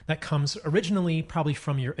that comes originally probably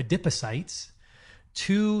from your adipocytes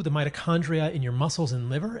to the mitochondria in your muscles and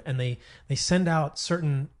liver, and they send out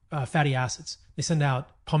certain fatty acids. They send out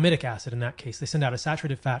palmitic acid in that case. They send out a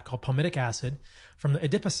saturated fat called palmitic acid from the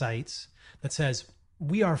adipocytes that says,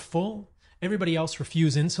 we are full, everybody else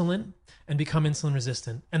refuse insulin and become insulin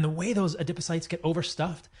resistant. And the way those adipocytes get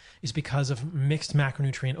overstuffed is because of mixed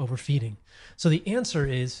macronutrient overfeeding. So the answer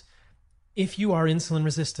is, if you are insulin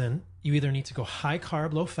resistant, you either need to go high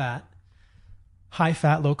carb, low fat,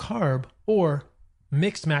 low carb, or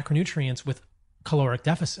mixed macronutrients with caloric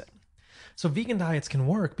deficit. So vegan diets can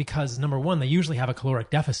work because, number one, they usually have a caloric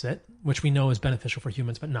deficit, which we know is beneficial for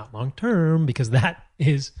humans, but not long term, because that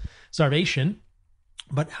is starvation.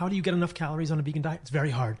 But how do you get enough calories on a vegan diet? It's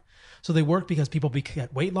very hard. So they work because people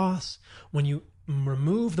get weight loss. When you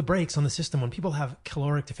remove the brakes on the system, when people have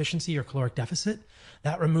caloric deficiency or caloric deficit,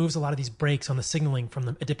 that removes a lot of these brakes on the signaling from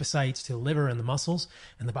the adipocytes to the liver and the muscles,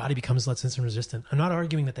 and the body becomes less insulin resistant. I'm not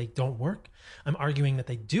arguing that they don't work. I'm arguing that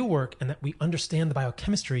they do work and that we understand the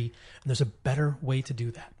biochemistry, and there's a better way to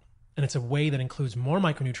do that. And it's a way that includes more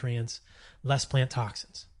micronutrients, less plant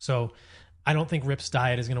toxins. So I don't think Rip's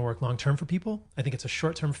diet is going to work long-term for people. I think it's a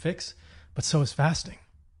short-term fix, but so is fasting.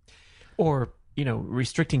 Or,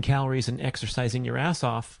 restricting calories and exercising your ass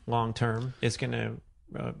off long-term is going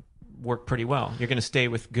to work pretty well. You're going to stay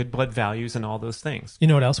with good blood values and all those things. You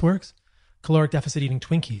know what else works? Caloric deficit eating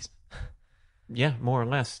Twinkies. Yeah, more or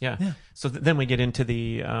less. Yeah. So then we get into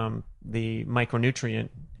the micronutrient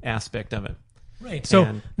aspect of it. Right.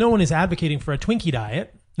 So no one is advocating for a Twinkie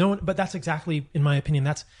diet. No one, but that's exactly, in my opinion,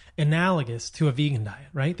 that's analogous to a vegan diet,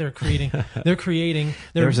 right? There's a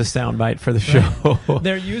soundbite for the show.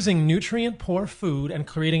 They're using nutrient poor food and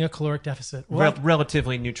creating a caloric deficit.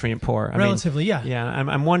 Relatively nutrient poor. Yeah. Yeah.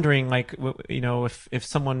 I'm wondering, if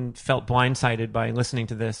someone felt blindsided by listening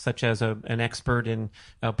to this, such as an expert in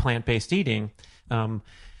plant-based eating,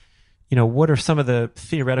 what are some of the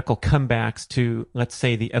theoretical comebacks to, let's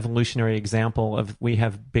say, the evolutionary example of we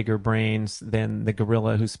have bigger brains than the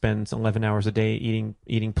gorilla who spends 11 hours a day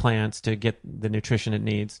eating plants to get the nutrition it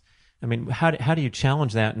needs? I mean, how do you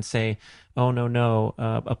challenge that and say, oh, no,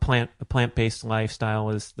 a plant-based lifestyle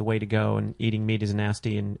is the way to go and eating meat is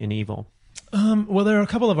nasty and evil? Well, there are a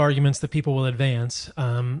couple of arguments that people will advance.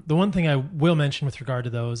 The one thing I will mention with regard to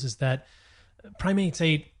those is that primates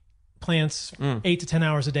ate plants 8 to 10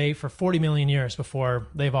 hours a day for 40 million years before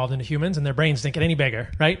they evolved into humans, and their brains didn't get any bigger,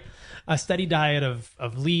 right? A steady diet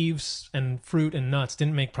of leaves and fruit and nuts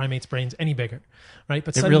didn't make primates' brains any bigger, right?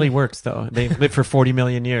 But it really works, though. They lived for 40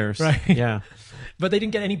 million years. Right. Yeah. But they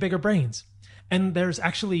didn't get any bigger brains. And there's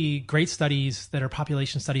actually great studies that are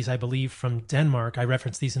population studies, I believe, from Denmark. I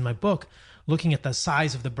reference these in my book, looking at the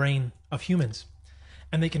size of the brain of humans.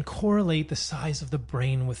 And they can correlate the size of the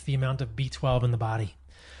brain with the amount of B12 in the body.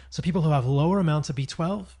 So people who have lower amounts of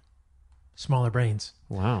B12, smaller brains.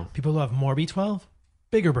 Wow. People who have more B12,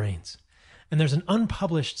 bigger brains. And there's an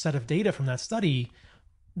unpublished set of data from that study.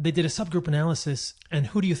 They did a subgroup analysis, and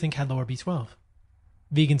who do you think had lower B12?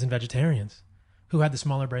 Vegans and vegetarians. Who had the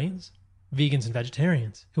smaller brains? Vegans and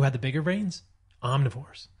vegetarians. Who had the bigger brains?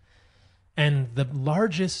 Omnivores. And the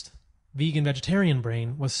largest vegan vegetarian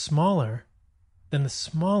brain was smaller than the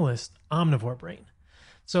smallest omnivore brain.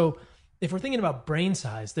 So if we're thinking about brain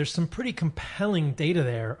size, there's some pretty compelling data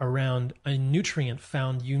there around a nutrient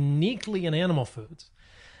found uniquely in animal foods.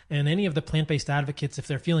 And any of the plant-based advocates, if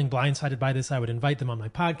they're feeling blindsided by this, I would invite them on my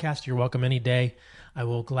podcast. You're welcome any day. I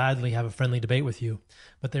will gladly have a friendly debate with you.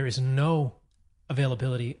 But there is no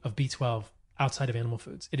availability of B12 outside of animal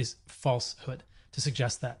foods. It is falsehood to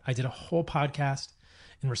suggest that. I did a whole podcast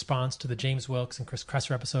in response to the James Wilks and Chris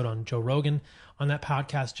Kresser episode on Joe Rogan. On that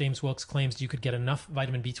podcast, James Wilks claims you could get enough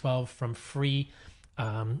vitamin B12 from free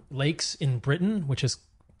lakes in Britain, which is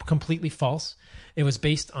completely false. It was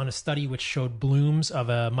based on a study which showed blooms of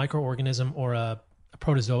a microorganism or a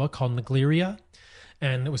protozoa called Naegleria.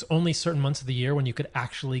 And it was only certain months of the year when you could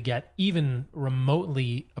actually get even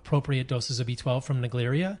remotely appropriate doses of B12 from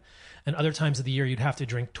Naegleria. And other times of the year, you'd have to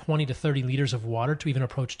drink 20 to 30 liters of water to even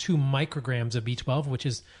approach 2 micrograms of B12, which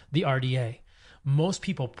is the RDA. Most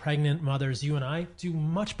people, pregnant mothers, you and I, do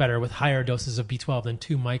much better with higher doses of B12 than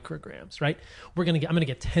 2 micrograms, right? I'm going to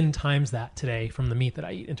get 10 times that today from the meat that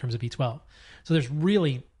I eat in terms of B12. So there's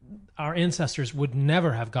really, our ancestors would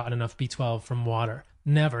never have gotten enough B12 from water.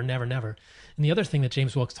 Never, never, never. And the other thing that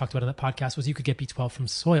James Wilks talked about in that podcast was you could get B12 from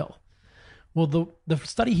soil. Well, the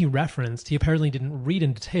study he referenced, he apparently didn't read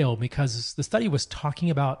in detail because the study was talking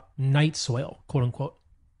about night soil, quote unquote,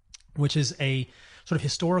 which is a sort of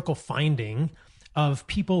historical finding of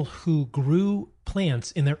people who grew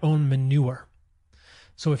plants in their own manure.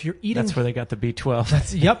 So if you're eating... That's where they got the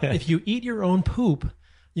B12. Yep. If you eat your own poop,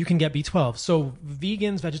 you can get B12. So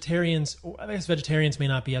vegans, vegetarians, I guess vegetarians may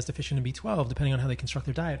not be as deficient in B12 depending on how they construct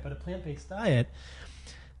their diet, but a plant-based diet,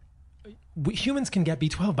 humans can get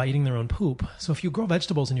B12 by eating their own poop. So if you grow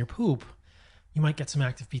vegetables in your poop, you might get some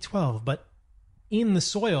active B12, but in the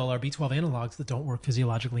soil are B12 analogs that don't work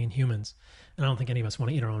physiologically in humans. And I don't think any of us want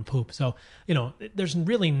to eat our own poop. So, there's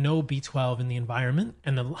really no B12 in the environment.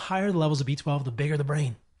 And the higher the levels of B12, the bigger the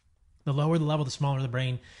brain. The lower the level, the smaller the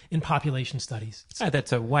brain in population studies.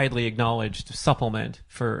 That's a widely acknowledged supplement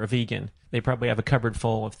for a vegan. They probably have a cupboard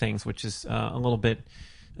full of things, which is a little bit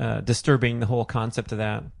disturbing, the whole concept of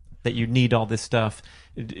that you need all this stuff.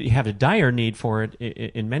 You have a dire need for it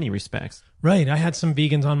in many respects. Right. I had some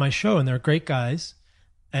vegans on my show, and they're great guys.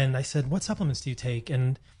 And I said, what supplements do you take?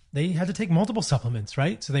 And they had to take multiple supplements,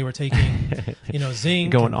 right? So they were taking,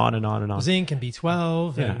 zinc. Going on and on and on. Zinc and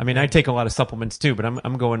B12. Yeah. And, I take a lot of supplements too, but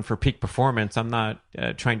I'm going for peak performance. I'm not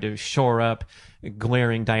trying to shore up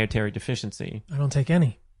glaring dietary deficiency. I don't take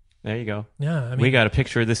any. There you go. Yeah, we got a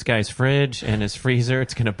picture of this guy's fridge and his freezer.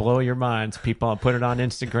 It's going to blow your minds, people. I'll put it on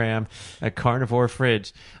Instagram, a carnivore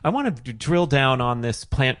fridge. I want to drill down on this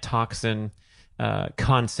plant toxin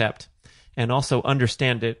concept and also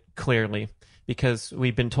understand it clearly, because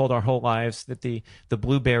we've been told our whole lives that the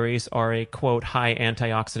blueberries are a, quote, high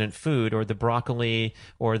antioxidant food, or the broccoli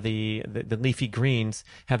or the leafy greens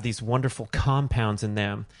have these wonderful compounds in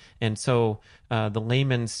them. And so the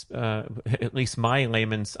layman's, at least my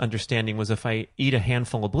layman's understanding was, if I eat a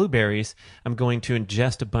handful of blueberries, I'm going to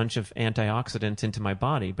ingest a bunch of antioxidants into my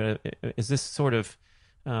body. But is this sort of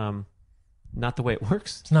not the way it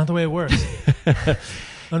works? It's not the way it works.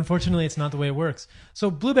 Unfortunately, it's not the way it works. So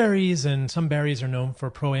blueberries and some berries are known for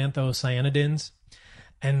proanthocyanidins,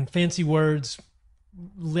 and fancy words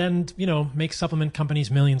make supplement companies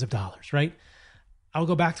millions of dollars, right? I'll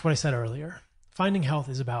go back to what I said earlier. Finding health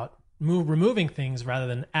is about removing things rather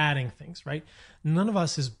than adding things, right? None of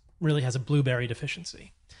us really has a blueberry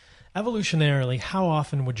deficiency. Evolutionarily, how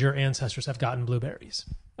often would your ancestors have gotten blueberries?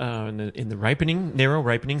 In the narrow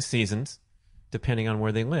ripening seasons, depending on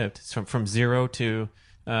where they lived, from zero to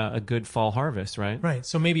a good fall harvest, right? Right.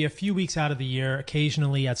 So maybe a few weeks out of the year,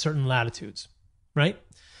 occasionally at certain latitudes, right?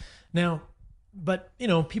 Now, but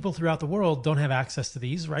people throughout the world don't have access to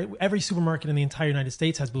these, right? Every supermarket in the entire United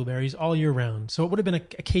States has blueberries all year round. So it would have been an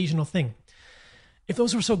occasional thing. If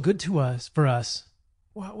those were so good for us,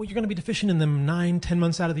 well, you're going to be deficient in them 9-10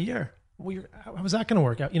 months out of the year. Well, how is that going to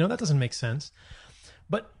work out? That doesn't make sense.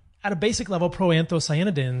 But at a basic level,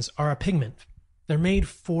 proanthocyanidins are a pigment. They're made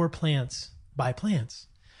for plants by plants.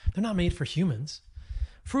 They're not made for humans.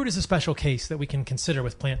 Fruit is a special case that we can consider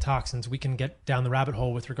with plant toxins. We can get down the rabbit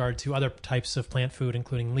hole with regard to other types of plant food,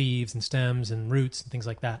 including leaves and stems and roots and things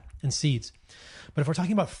like that, and seeds. But if we're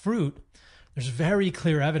talking about fruit, there's very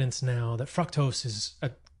clear evidence now that fructose is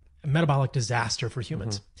a metabolic disaster for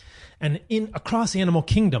humans. Mm-hmm. And across animal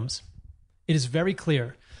kingdoms, it is very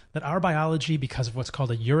clear that our biology, because of what's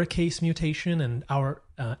called a uricase mutation and our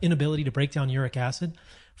inability to break down uric acid,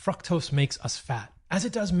 fructose makes us fat, as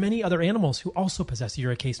it does many other animals who also possess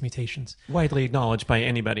uricase mutations. Widely acknowledged by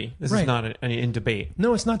anybody. This is not in debate.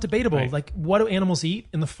 No, it's not debatable. Right. Like, what do animals eat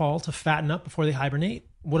in the fall to fatten up before they hibernate?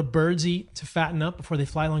 What do birds eat to fatten up before they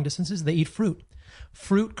fly long distances? They eat fruit.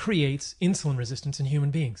 Fruit creates insulin resistance in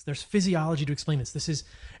human beings. There's physiology to explain this.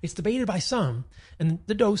 It's debated by some, and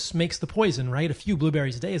the dose makes the poison, right? A few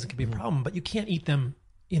blueberries a day isn't going to be a problem, but you can't eat them,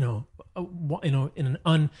 in an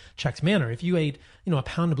unchecked manner. If you ate, a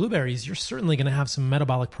pound of blueberries, you're certainly going to have some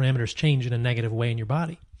metabolic parameters change in a negative way in your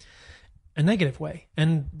body. A negative way.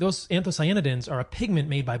 And those anthocyanidins are a pigment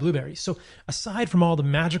made by blueberries. So aside from all the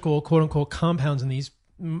magical quote unquote compounds in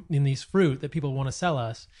these fruit that people want to sell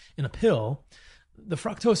us in a pill, the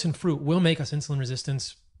fructose in fruit will make us insulin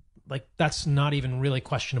resistant. Like, that's not even really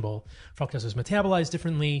questionable. Fructose is metabolized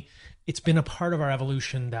differently. It's been a part of our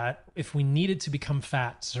evolution that if we needed to become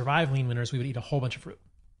fat, to survive lean winters, we would eat a whole bunch of fruit.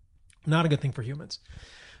 Not a good thing for humans.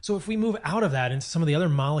 So if we move out of that into some of the other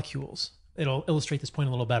molecules, it'll illustrate this point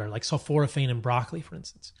a little better, like sulforaphane in broccoli, for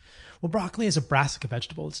instance. Well, broccoli is a brassica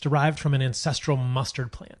vegetable. It's derived from an ancestral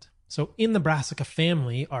mustard plant. So in the brassica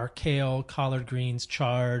family are kale, collard greens,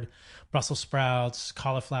 chard, Brussels sprouts,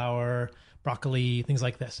 cauliflower, broccoli, things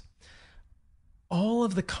like this. All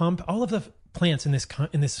of the plants in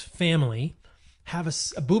this family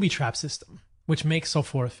have a booby trap system, which makes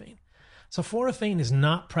sulforaphane. Sulforaphane is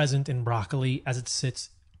not present in broccoli as it sits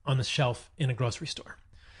on the shelf in a grocery store.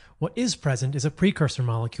 What is present is a precursor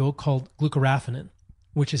molecule called glucoraphanin,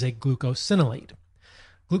 which is a glucosinolate.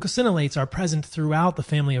 Glucosinolates are present throughout the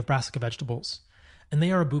family of brassica vegetables, and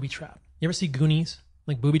they are a booby trap. You ever see Goonies?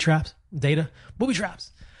 Like booby traps? Data? Booby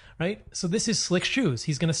traps, right? So this is Slick Shoes.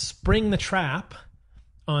 He's going to spring the trap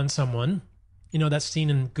on someone. That scene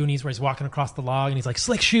in Goonies where he's walking across the log and he's like,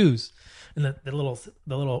 Slick Shoes. And the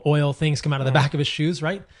little oil things come out of the back of his shoes,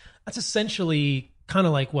 right? That's essentially kind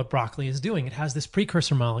of like what broccoli is doing. It has this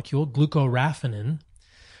precursor molecule, glucoraphanin,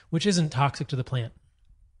 which isn't toxic to the plant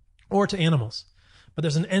or to animals. But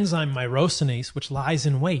there's an enzyme, myrosinase, which lies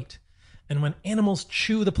in wait. And when animals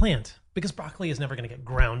chew the plant, because broccoli is never going to get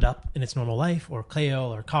ground up in its normal life, or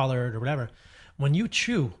kale or collard or whatever, when you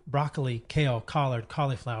chew broccoli, kale, collard,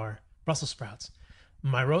 cauliflower, Brussels sprouts,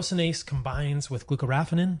 myrosinase combines with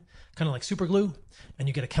glucoraphanin, kind of like super glue, and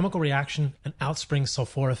you get a chemical reaction and out springs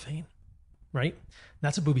sulforaphane, right?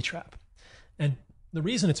 That's a booby trap. And the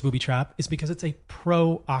reason it's a booby trap is because it's a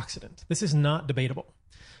pro-oxidant. This is not debatable.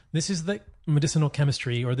 This is the medicinal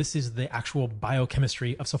chemistry, or this is the actual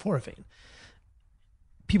biochemistry of sulforaphane.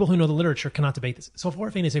 People who know the literature cannot debate this.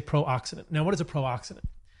 Sulforaphane is a pro-oxidant. Now, what is a pro-oxidant?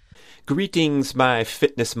 Greetings, my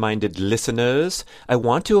fitness-minded listeners. I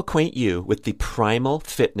want to acquaint you with the Primal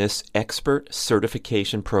Fitness Expert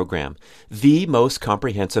Certification Program, the most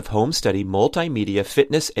comprehensive home study multimedia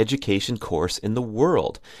fitness education course in the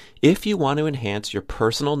world. If you want to enhance your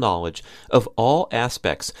personal knowledge of all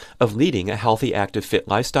aspects of leading a healthy, active, fit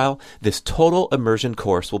lifestyle, this total immersion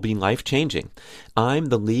course will be life-changing. I'm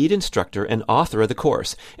the lead instructor and author of the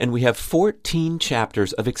course, and we have 14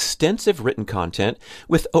 chapters of extensive written content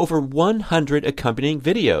with over 100 accompanying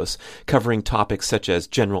videos covering topics such as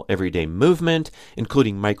general everyday movement,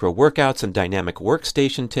 including micro workouts and dynamic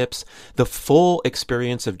workstation tips, the full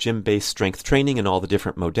experience of gym-based strength training in all the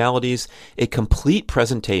different modalities, a complete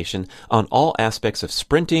presentation on all aspects of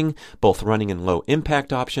sprinting, both running and low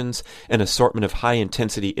impact options, an assortment of high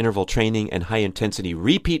intensity interval training and high intensity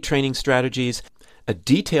repeat training strategies, a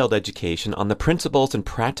detailed education on the principles and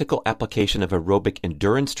practical application of aerobic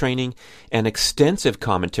endurance training, and extensive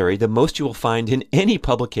commentary, the most you will find in any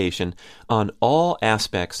publication, on all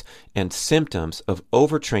aspects and symptoms of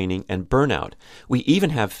overtraining and burnout. We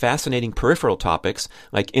even have fascinating peripheral topics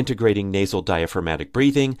like integrating nasal diaphragmatic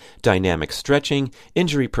breathing, dynamic stretching,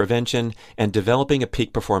 injury prevention, and developing a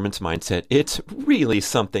peak performance mindset. It's really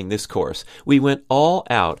something, this course. We went all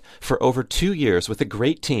out for over 2 years with a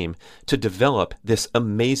great team to develop this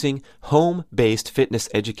amazing home-based fitness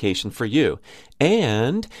education for you.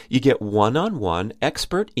 And you get one-on-one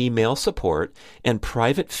expert email support and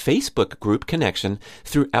private Facebook group connection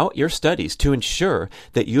throughout your studies to ensure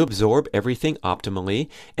that you absorb everything optimally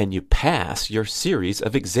and you pass your series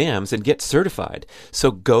of exams and get certified.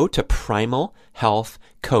 So go to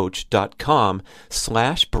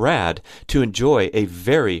primalhealthcoach.com/Brad to enjoy a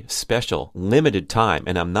very special limited time.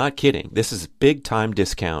 And I'm not kidding. This is a big time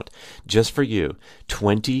discount just for you.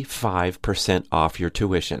 25% off your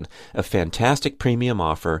tuition. A fantastic premium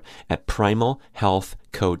offer at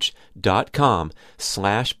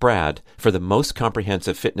primalhealthcoach.com/Brad for the most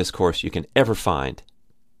comprehensive fitness course you can ever find.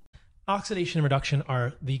 Oxidation and reduction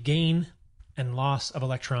are the gain and loss of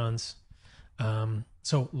electrons.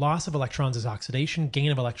 So loss of electrons is oxidation,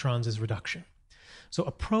 gain of electrons is reduction. So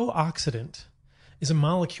a pro-oxidant is a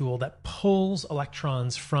molecule that pulls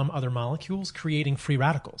electrons from other molecules, creating free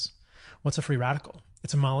radicals. What's a free radical?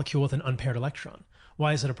 It's a molecule with an unpaired electron.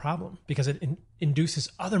 Why is it a problem? Because it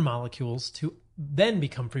induces other molecules to then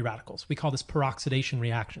become free radicals. We call this peroxidation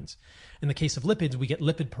reactions. In the case of lipids, we get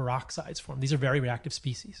lipid peroxides formed. These are very reactive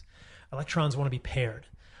species. Electrons want to be paired.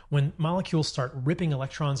 When molecules start ripping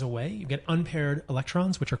electrons away, you get unpaired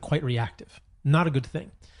electrons, which are quite reactive. Not a good thing.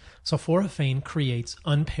 Sulforaphane creates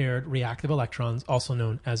unpaired reactive electrons, also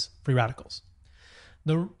known as free radicals.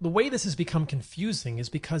 The way this has become confusing is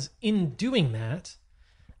because in doing that,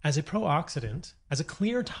 as a pro-oxidant, as a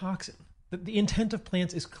clear toxin, the intent of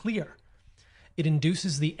plants is clear. It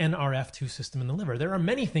induces the NRF2 system in the liver. There are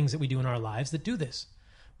many things that we do in our lives that do this.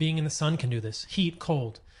 Being in the sun can do this. Heat,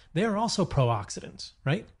 cold. They are also pro-oxidants,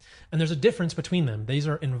 right? And there's a difference between them. These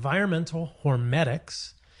are environmental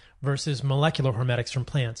hormetics versus molecular hormetics from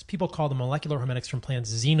plants. People call the molecular hormetics from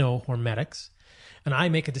plants xenohormetics. And I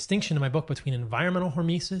make a distinction in my book between environmental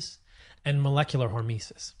hormesis and molecular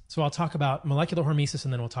hormesis. So I'll talk about molecular hormesis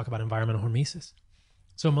and then we'll talk about environmental hormesis.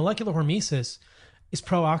 So molecular hormesis is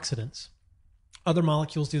pro-oxidants. Other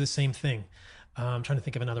molecules do the same thing. I'm trying to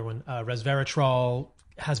think of another one. Resveratrol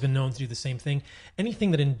has been known to do the same thing.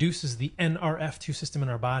 Anything that induces the NRF2 system in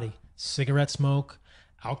our body, cigarette smoke,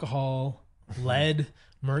 alcohol, lead,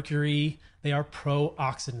 mercury, they are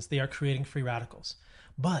pro-oxidants. They are creating free radicals.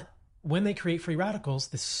 But when they create free radicals,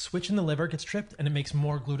 this switch in the liver gets tripped and it makes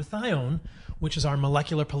more glutathione, which is our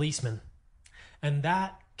molecular policeman. And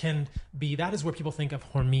that is where people think of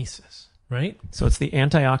hormesis, right? So it's the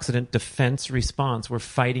antioxidant defense response. We're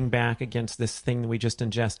fighting back against this thing that we just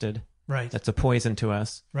ingested. Right. That's a poison to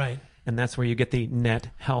us. Right. And that's where you get the net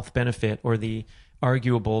health benefit, or the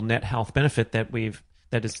arguable net health benefit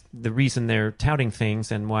that is the reason they're touting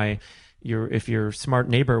things, and why if your smart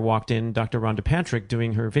neighbor walked in, Dr. Rhonda Patrick,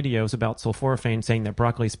 doing her videos about sulforaphane, saying that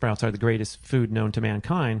broccoli sprouts are the greatest food known to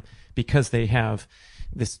mankind because they have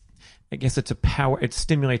this, I guess it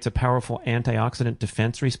stimulates a powerful antioxidant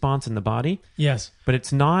defense response in the body. Yes. But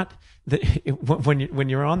it's not when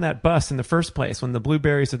you're on that bus in the first place, when the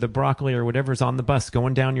blueberries or the broccoli or whatever's on the bus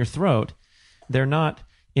going down your throat, they're not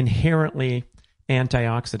inherently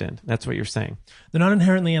antioxidant. That's what you're saying. They're not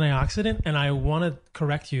inherently antioxidant, and I want to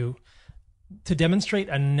correct you. To demonstrate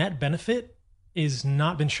a net benefit is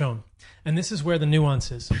not been shown. And this is where the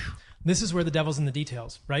nuance is. This is where the devil's in the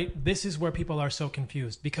details, right? This is where people are so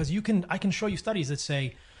confused, because I can show you studies that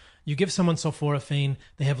say you give someone sulforaphane,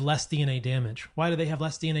 they have less DNA damage. Why do they have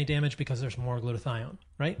less DNA damage? Because there's more glutathione,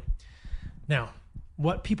 right? Now,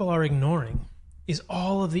 what people are ignoring is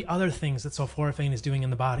all of the other things that sulforaphane is doing in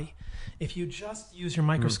the body. If you just use your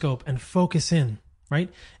microscope and focus in, right?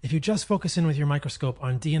 If you just focus in with your microscope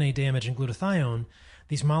on DNA damage and glutathione,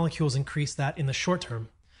 these molecules increase that in the short term.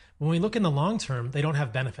 When we look in the long term, they don't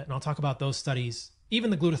have benefit. And I'll talk about those studies. Even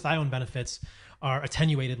the glutathione benefits are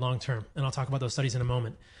attenuated long term. And I'll talk about those studies in a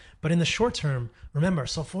moment. But in the short term, remember,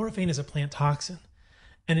 sulforaphane is a plant toxin.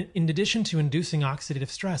 And in addition to inducing oxidative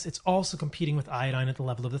stress, it's also competing with iodine at the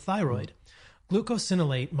level of the thyroid.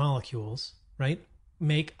 Glucosinolate molecules, right,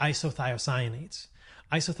 make isothiocyanates.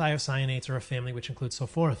 Isothiocyanates are a family which includes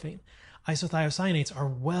sulforaphane. Isothiocyanates are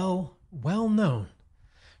well known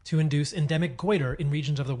to induce endemic goiter in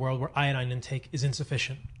regions of the world where iodine intake is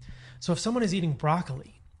insufficient. So if someone is eating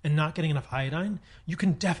broccoli and not getting enough iodine, you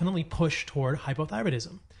can definitely push toward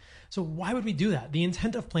hypothyroidism. So why would we do that? The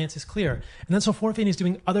intent of plants is clear. And then sulforaphane is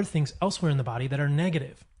doing other things elsewhere in the body that are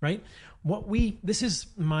negative, right? This is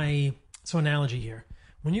my analogy here.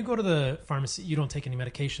 When you go to the pharmacy, you don't take any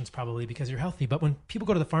medications probably because you're healthy, but when people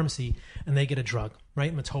go to the pharmacy and they get a drug,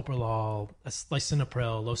 right? Metoprolol,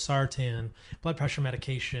 lisinopril, losartan, blood pressure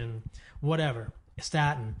medication, whatever, a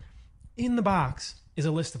statin, in the box is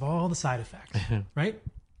a list of all the side effects, right?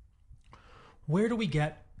 Where do we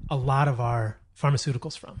get a lot of our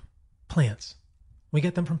pharmaceuticals from? Plants. We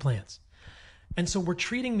get them from plants. And so we're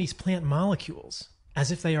treating these plant molecules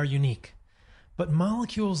as if they are unique. But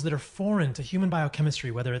molecules that are foreign to human biochemistry,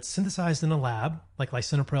 whether it's synthesized in a lab, like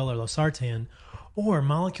lisinopril or losartan, or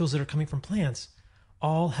molecules that are coming from plants,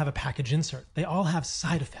 all have a package insert. They all have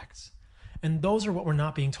side effects. And those are what we're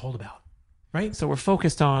not being told about, right? So we're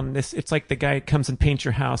focused on this. It's like the guy comes and paints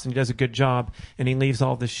your house and he does a good job and he leaves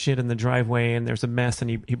all this shit in the driveway and there's a mess and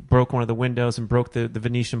he broke one of the windows and broke the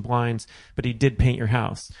Venetian blinds, but he did paint your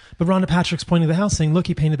house. But Rhonda Patrick's pointing at the house saying, look,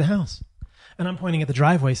 he painted the house. And I'm pointing at the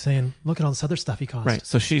driveway saying, look at all this other stuff he caused. Right.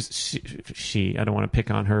 So she I don't want to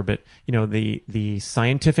pick on her, but you know, the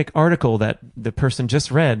scientific article that the person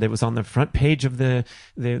just read that was on the front page of the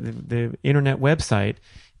internet website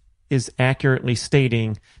is accurately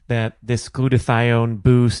stating that this glutathione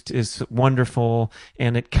boost is wonderful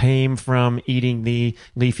and it came from eating the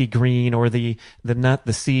leafy green or the nut,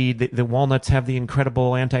 the seed. The walnuts have the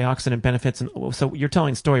incredible antioxidant benefits. And so you're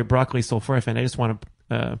telling the story of broccoli sulforaphane. I just want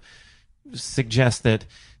to suggest that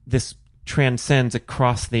this transcends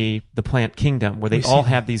across the plant kingdom, where they all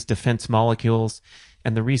have these defense molecules,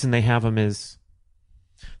 and the reason they have them is...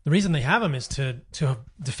 The reason they have them is to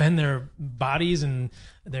defend their bodies and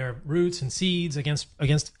their roots and seeds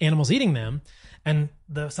against animals eating them. And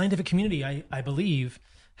the scientific community, I believe,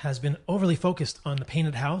 has been overly focused on the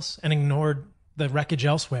painted house and ignored the wreckage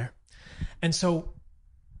elsewhere. And so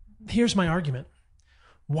here's my argument.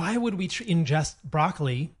 Why would we ingest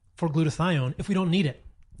broccoli for glutathione if we don't need it?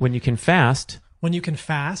 When you can fast... When you can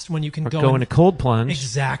fast, when you can go in a cold plunge.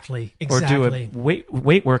 Exactly. Or do a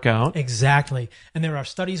weight workout. Exactly. And there are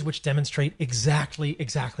studies which demonstrate exactly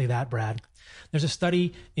that, Brad. There's a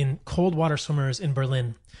study in cold water swimmers in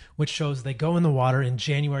Berlin, which shows they go in the water in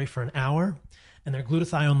January for an hour and their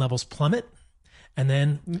glutathione levels plummet and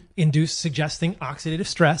then suggesting oxidative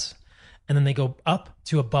stress. And then they go up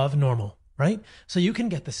to above normal, right? So you can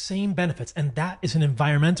get the same benefits. And that is an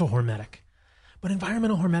environmental hormetic. But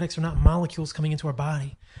environmental hormetics are not molecules coming into our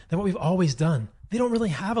body. They're what we've always done. They don't really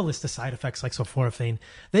have a list of side effects like sulforaphane.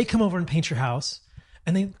 They come over and paint your house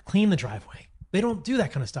and they clean the driveway. They don't do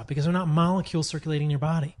that kind of stuff because they're not molecules circulating in your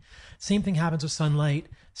body. Same thing happens with sunlight.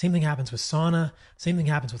 Same thing happens with sauna. Same thing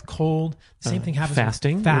happens with cold. Same thing happens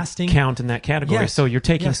with fasting. Would count in that category. Yes. So you're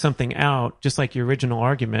taking something out, just like your original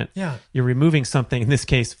argument. Yeah. You're removing something, in this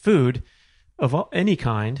case, food of any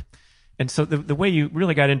kind. And so the way you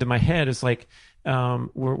really got into my head is like,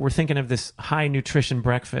 we're thinking of this high nutrition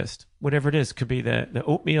breakfast, whatever it is. Could be the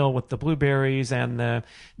oatmeal with the blueberries and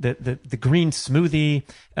the green smoothie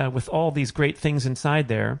with all these great things inside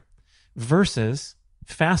there, versus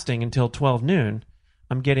fasting until 12 noon.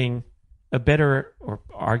 I'm getting a better or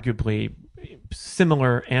arguably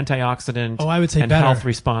similar antioxidant I would say and better health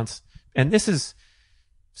response. And this is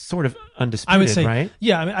sort of undisputed, I would say, right?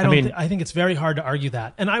 Yeah, I think it's very hard to argue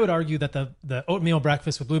that. And I would argue that the oatmeal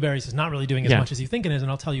breakfast with blueberries is not really doing as much as you think it is, and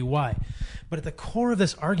I'll tell you why. But at the core of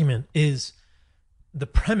this argument is the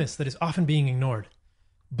premise that is often being ignored.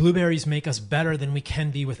 Blueberries make us better than we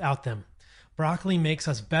can be without them. Broccoli makes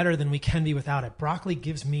us better than we can be without it. Broccoli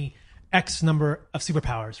gives me X number of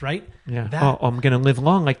superpowers, right? Yeah. I'm going to live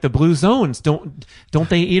long like the blue zones. Don't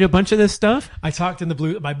they eat a bunch of this stuff? I talked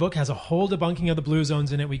in my book has a whole debunking of the blue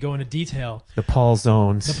zones in it. We go into detail. The Paul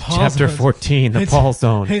zones. Chapter 14, the Paul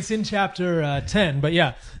zone. It's in chapter 10, but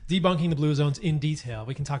yeah, debunking the blue zones in detail.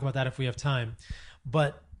 We can talk about that if we have time.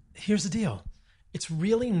 But here's the deal. It's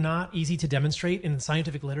really not easy to demonstrate in the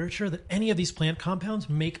scientific literature that any of these plant compounds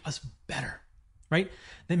make us better. Right?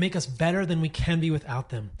 They make us better than we can be without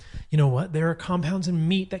them. You know what? There are compounds in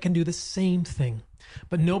meat that can do the same thing,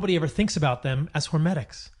 but nobody ever thinks about them as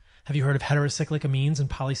hormetics. Have you heard of heterocyclic amines and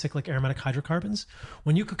polycyclic aromatic hydrocarbons?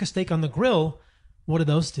 When you cook a steak on the grill, what do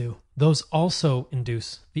those do? Those also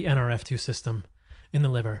induce the NRF2 system in the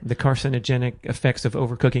liver. The carcinogenic effects of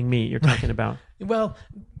overcooking meat you're talking about. Well,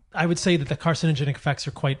 I would say that the carcinogenic effects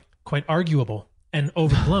are quite arguable. And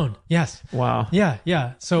overblown. Yes. Wow.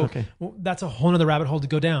 Yeah. So that's a whole other rabbit hole to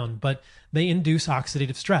go down, but they induce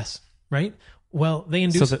oxidative stress, right? Well, they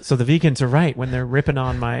induce... So the vegans are right when they're ripping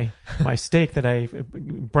on my steak that I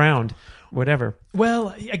browned, whatever.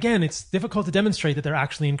 Well, again, it's difficult to demonstrate that they're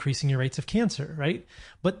actually increasing your rates of cancer, right?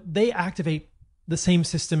 But they activate the same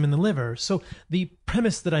system in the liver. So the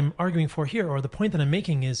premise that I'm arguing for here, or the point that I'm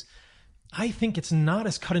making is, I think it's not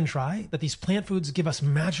as cut and dry that these plant foods give us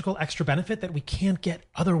magical extra benefit that we can't get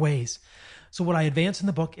other ways. So what I advance in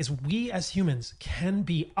the book is we as humans can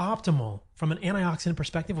be optimal from an antioxidant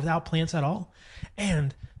perspective without plants at all.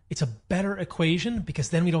 And it's a better equation because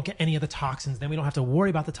then we don't get any of the toxins. Then we don't have to worry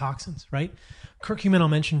about the toxins, right? Curcumin I'll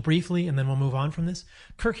mention briefly and then we'll move on from this.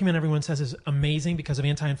 Curcumin, everyone says, is amazing because of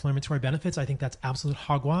anti-inflammatory benefits. I think that's absolute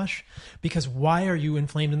hogwash because why are you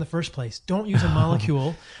inflamed in the first place? Don't use a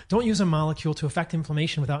molecule. Don't use a molecule to affect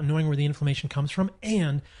inflammation without knowing where the inflammation comes from.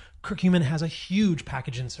 And curcumin has a huge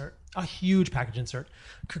package insert.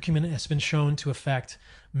 Curcumin has been shown to affect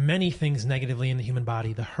many things negatively in the human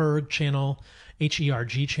body. The HERG channel,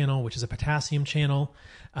 HERG channel, which is a potassium channel.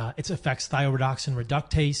 It affects thioredoxin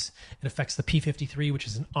reductase. It affects the P53, which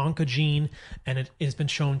is an oncogene, and it has been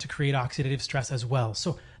shown to create oxidative stress as well.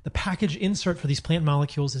 So the package insert for these plant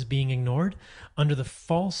molecules is being ignored under the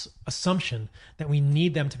false assumption that we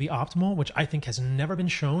need them to be optimal, which I think has never been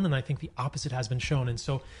shown, and I think the opposite has been shown. And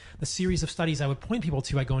so the series of studies I would point people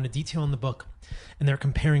to, I go into detail in the book, and they're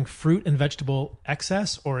comparing fruit and vegetable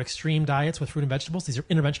excess or extreme diets with fruit and vegetables. These are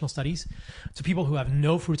interventional studies to people who have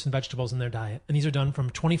no fruits and vegetables in their diet. And these are done from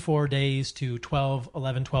 24 days to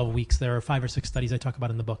 12 weeks. There are 5 or 6 studies I talk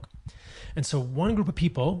about in the book. And so one group of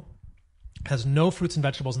people has no fruits and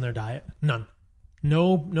vegetables in their diet, none.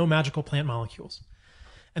 No magical plant molecules.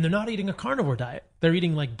 And they're not eating a carnivore diet. They're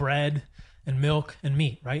eating like bread and milk and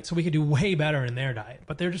meat, right? So we could do way better in their diet,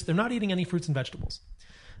 but they're not eating any fruits and vegetables.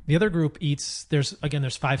 The other group eats, there's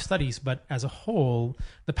 5 studies, but as a whole,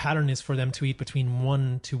 the pattern is for them to eat between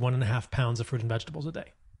 1 to 1.5 pounds of fruit and vegetables a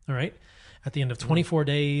day. All right. At the end of 24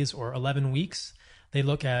 days or 11 weeks, they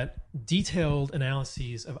look at detailed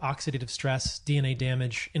analyses of oxidative stress, DNA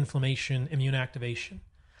damage, inflammation, immune activation.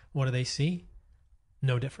 What do they see?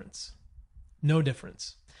 No difference. No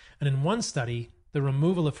difference. And in one study, the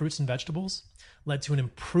removal of fruits and vegetables led to an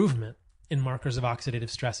improvement in markers of oxidative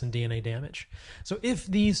stress and DNA damage. So if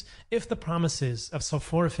the promises of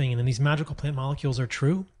sulforaphane and these magical plant molecules are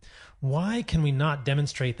true, why can we not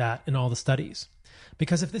demonstrate that in all the studies?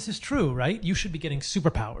 Because if this is true, right, you should be getting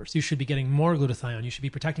superpowers. You should be getting more glutathione. You should be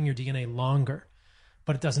protecting your DNA longer.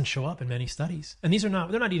 But it doesn't show up in many studies. And they're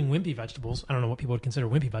not eating wimpy vegetables. I don't know what people would consider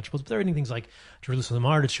wimpy vegetables, but they're eating things like Jerusalem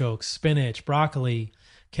artichokes, spinach, broccoli,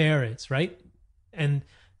 carrots, right? And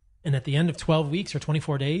at the end of 12 weeks or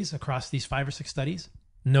 24 days across these 5 or 6 studies,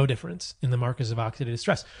 no difference in the markers of oxidative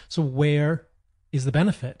stress. So where is the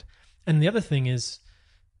benefit? And the other thing is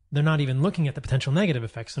they're not even looking at the potential negative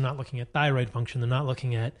effects. They're not looking at thyroid function. They're not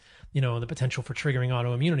looking at, the potential for triggering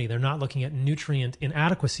autoimmunity. They're not looking at nutrient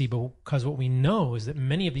inadequacy, because what we know is that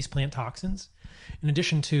many of these plant toxins, in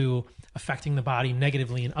addition to affecting the body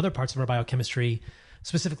negatively in other parts of our biochemistry,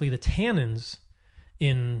 specifically the tannins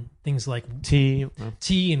in things like tea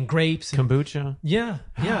and grapes. Kombucha. Yeah.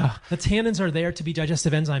 The tannins are there to be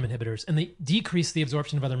digestive enzyme inhibitors, and they decrease the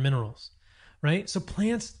absorption of other minerals, right? So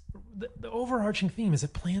plants, the overarching theme is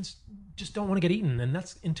that plants just don't want to get eaten, and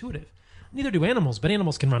that's intuitive. Neither do animals, but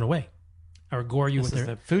animals can run away or gore you with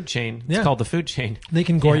the food chain. It's called the food chain. They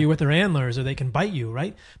can gore you with their antlers, or they can bite you,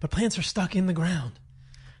 right? But plants are stuck in the ground.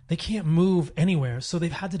 They can't move anywhere, so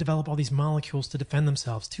they've had to develop all these molecules to defend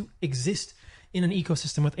themselves, to exist in an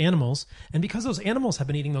ecosystem with animals. And because those animals have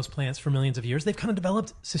been eating those plants for millions of years, they've kind of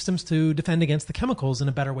developed systems to defend against the chemicals in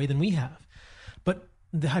a better way than we have. But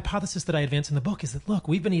the hypothesis that I advance in the book is that, look,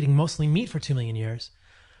 we've been eating mostly meat for 2 million years.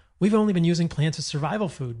 We've only been using plants as survival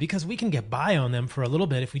food because we can get by on them for a little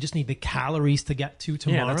bit if we just need the calories to get to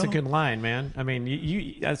tomorrow. Yeah, that's a good line, man. I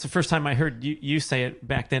mean, that's the first time I heard you say it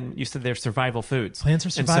back then. You said they're survival foods. Plants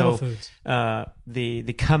are survival foods.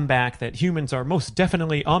 The comeback that humans are most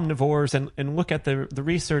definitely omnivores, and look at the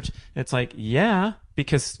research. It's like, yeah,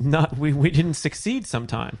 because we didn't succeed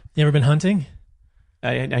sometime. You ever been hunting?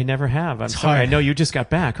 I never have. I'm it's sorry. hard. I know you just got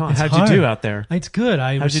back, huh? It's How'd hard. you do out there? It's good.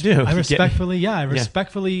 How'd you do? I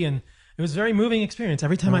respectfully, and it was a very moving experience.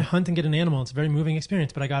 Every time I hunt and get an animal, it's a very moving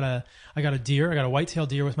experience. But I got a deer. I got a white-tailed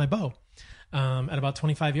deer with my bow at about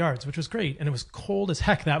 25 yards, which was great. And it was cold as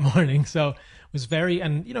heck that morning. So it was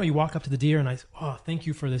you walk up to the deer and thank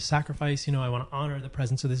you for this sacrifice. I want to honor the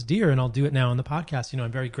presence of this deer, and I'll do it now on the podcast.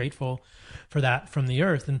 I'm very grateful for that from the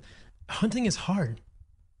earth. And hunting is hard.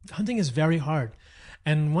 Hunting is very hard.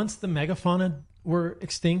 And once the megafauna were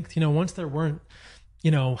extinct, once there weren't,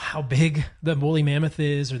 how big the woolly mammoth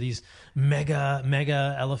is, or these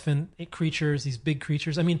mega elephant creatures, these big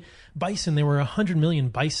creatures. I mean, bison, there were 100 million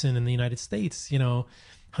bison in the United States,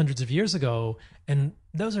 hundreds of years ago. And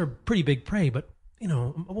those are pretty big prey, but, a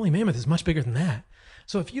woolly mammoth is much bigger than that.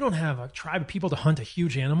 So if you don't have a tribe of people to hunt a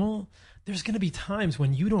huge animal, there's going to be times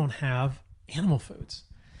when you don't have animal foods,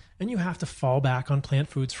 and you have to fall back on plant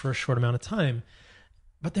foods for a short amount of time.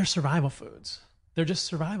 But they're survival foods. They're just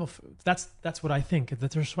survival foods. That's what I think,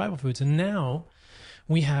 that they're survival foods. And now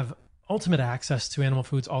we have ultimate access to animal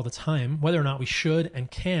foods all the time. Whether or not we should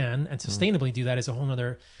and can and sustainably do that is a whole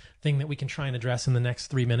other thing that we can try and address in the next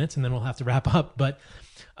 3 minutes, and then we'll have to wrap up. But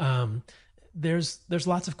there's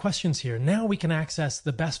lots of questions here. Now we can access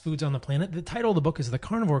the best foods on the planet. The title of the book is The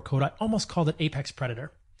Carnivore Code. I almost called it Apex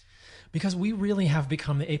Predator, because we really have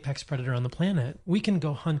become the apex predator on the planet. We can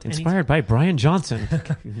go hunt. Inspired by Brian Johnson.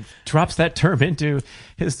 Drops that term into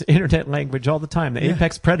his internet language all the time. The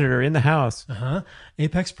apex predator in the house.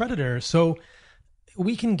 Apex predator. So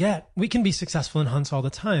we can be successful in hunts all the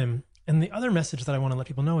time. And the other message that I want to let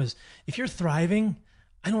people know is, if you're thriving,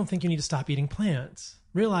 I don't think you need to stop eating plants.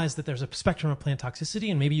 Realize that there's a spectrum of plant toxicity,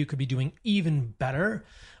 and maybe you could be doing even better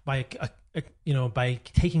by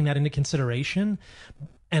taking that into consideration.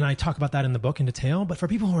 And I talk about that in the book in detail. But for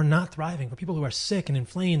people who are not thriving, for people who are sick and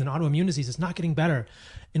inflamed and autoimmune disease, it's not getting better.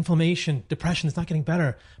 Inflammation, depression is not getting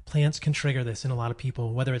better. Plants can trigger this in a lot of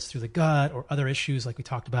people, whether it's through the gut or other issues like we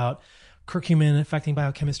talked about. Curcumin affecting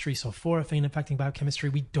biochemistry, sulforaphane affecting biochemistry.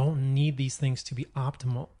 We don't need these things to be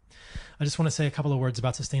optimal. I just want to say a couple of words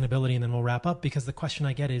about sustainability and then we'll wrap up, because the question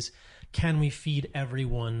I get is, can we feed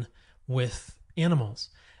everyone with animals?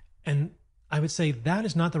 And I would say that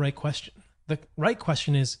is not the right question. The right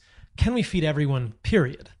question is, can we feed everyone,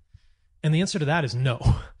 period? And the answer to that is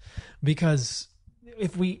no. Because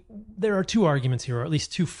there are two arguments here, or at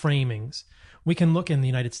least two framings. We can look in the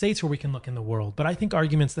United States or we can look in the world. But I think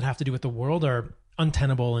arguments that have to do with the world are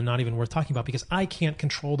untenable and not even worth talking about, because I can't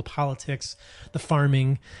control the politics, the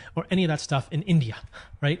farming, or any of that stuff in India,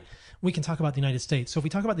 right? We can talk about the United States. So if we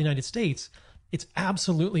talk about the United States, it's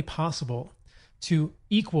absolutely possible to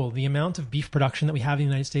equal the amount of beef production that we have in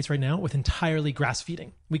the United States right now with entirely grass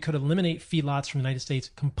feeding. We could eliminate feedlots from the United States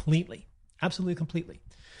completely, absolutely completely.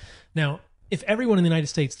 Now, if everyone in the United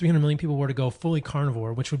States, 300 million people, were to go fully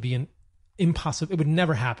carnivore, which would be an impossible, it would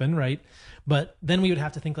never happen, right? But then we would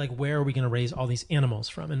have to think, like, where are we going to raise all these animals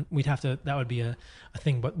from? And that would be a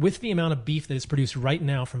thing. But with the amount of beef that is produced right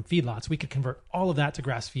now from feedlots, we could convert all of that to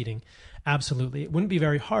grass feeding. Absolutely. It wouldn't be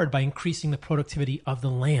very hard by increasing the productivity of the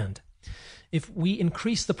land. If we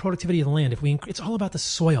increase the productivity of the land, it's all about the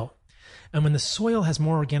soil. And when the soil has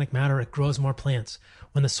more organic matter, it grows more plants.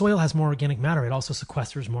 When the soil has more organic matter, it also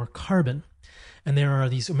sequesters more carbon. And there are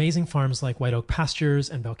these amazing farms like White Oak Pastures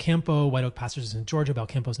and Belcampo. White Oak Pastures is in Georgia,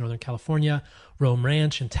 Belcampo is in Northern California, Rome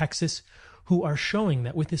Ranch in Texas, who are showing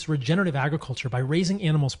that with this regenerative agriculture, by raising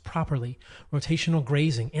animals properly, rotational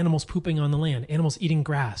grazing, animals pooping on the land, animals eating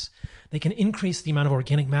grass, they can increase the amount of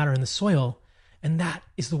organic matter in the soil. And that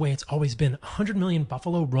is the way it's always been. 100 million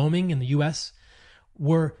buffalo roaming in the U.S.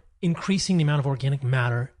 were increasing the amount of organic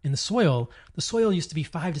matter in the soil. The soil used to be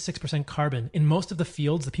 5 to 6% carbon. In most of the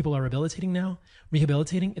fields that people are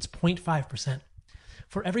rehabilitating, it's 0.5%.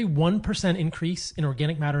 For every 1% increase in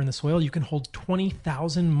organic matter in the soil, you can hold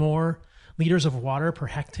 20,000 more liters of water per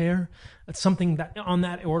hectare. That's something that, on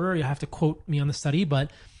that order, you have to quote me on the study, but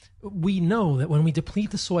we know that when we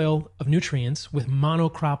deplete the soil of nutrients with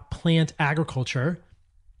monocrop plant agriculture,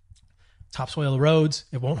 topsoil erodes,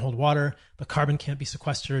 it won't hold water, the carbon can't be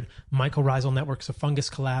sequestered, mycorrhizal networks of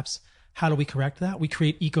fungus collapse. How do we correct that? We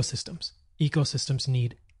create ecosystems. Ecosystems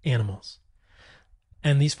need animals.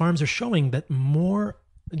 And these farms are showing that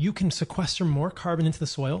you can sequester more carbon into the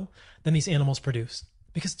soil than these animals produce,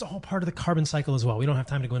 because it's all part of the carbon cycle as well. We don't have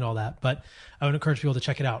time to go into all that, but I would encourage people to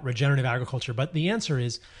check it out, regenerative agriculture. But the answer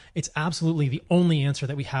is, it's absolutely the only answer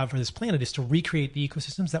that we have for this planet, is to recreate the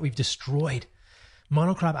ecosystems that we've destroyed.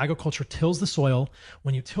 Monocrop agriculture tills the soil.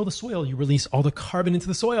 When you till the soil, you release all the carbon into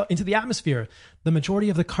the soil, into the atmosphere. The majority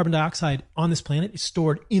of the carbon dioxide on this planet is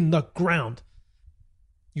stored in the ground.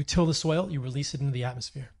 You till the soil, you release it into the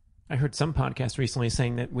atmosphere. I heard some podcast recently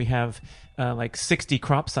saying that we have like 60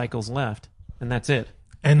 crop cycles left, and that's it.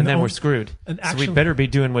 And then we're screwed. So we better be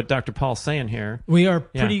doing what Dr. Paul's saying here. We are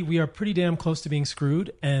pretty damn close to being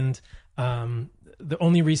screwed. And the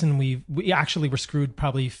only reason we actually were screwed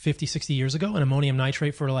probably 50, 60 years ago, and ammonium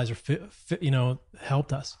nitrate fertilizer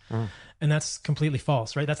helped us. And that's completely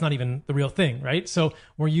false, right? That's not even the real thing, right? So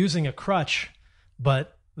we're using a crutch,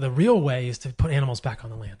 but the real way is to put animals back on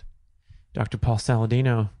the land. Dr. Paul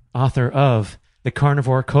Saladino, author of The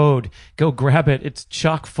Carnivore Code. Go grab it. It's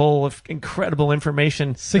chock full of incredible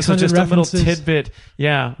information. 600 just references. A little tidbit.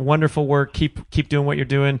 Yeah, wonderful work. Keep doing what you're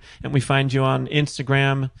doing. And we find you on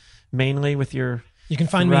Instagram, mainly with your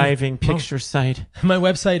thriving picture site. My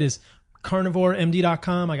website is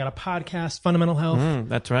carnivoremd.com. I got a podcast, Fundamental Health.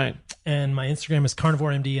 That's right. And my Instagram is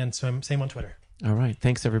carnivoremd, and so same on Twitter. All right.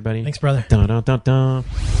 Thanks, everybody. Thanks, brother. Dun, dun, dun, dun.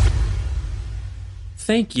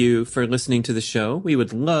 Thank you for listening to the show. We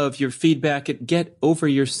would love your feedback at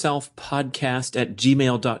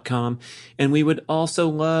getoveryourselfpodcast@gmail.com. And we would also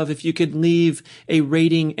love if you could leave a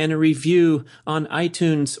rating and a review on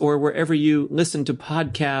iTunes or wherever you listen to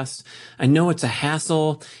podcasts. I know it's a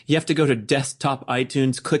hassle. You have to go to desktop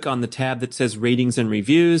iTunes, click on the tab that says ratings and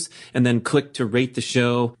reviews, and then click to rate the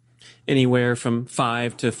show anywhere from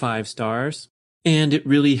 5 to 5 stars. And it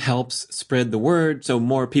really helps spread the word so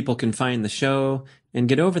more people can find the show and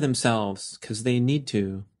get over themselves, because they need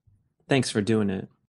to. Thanks for doing it.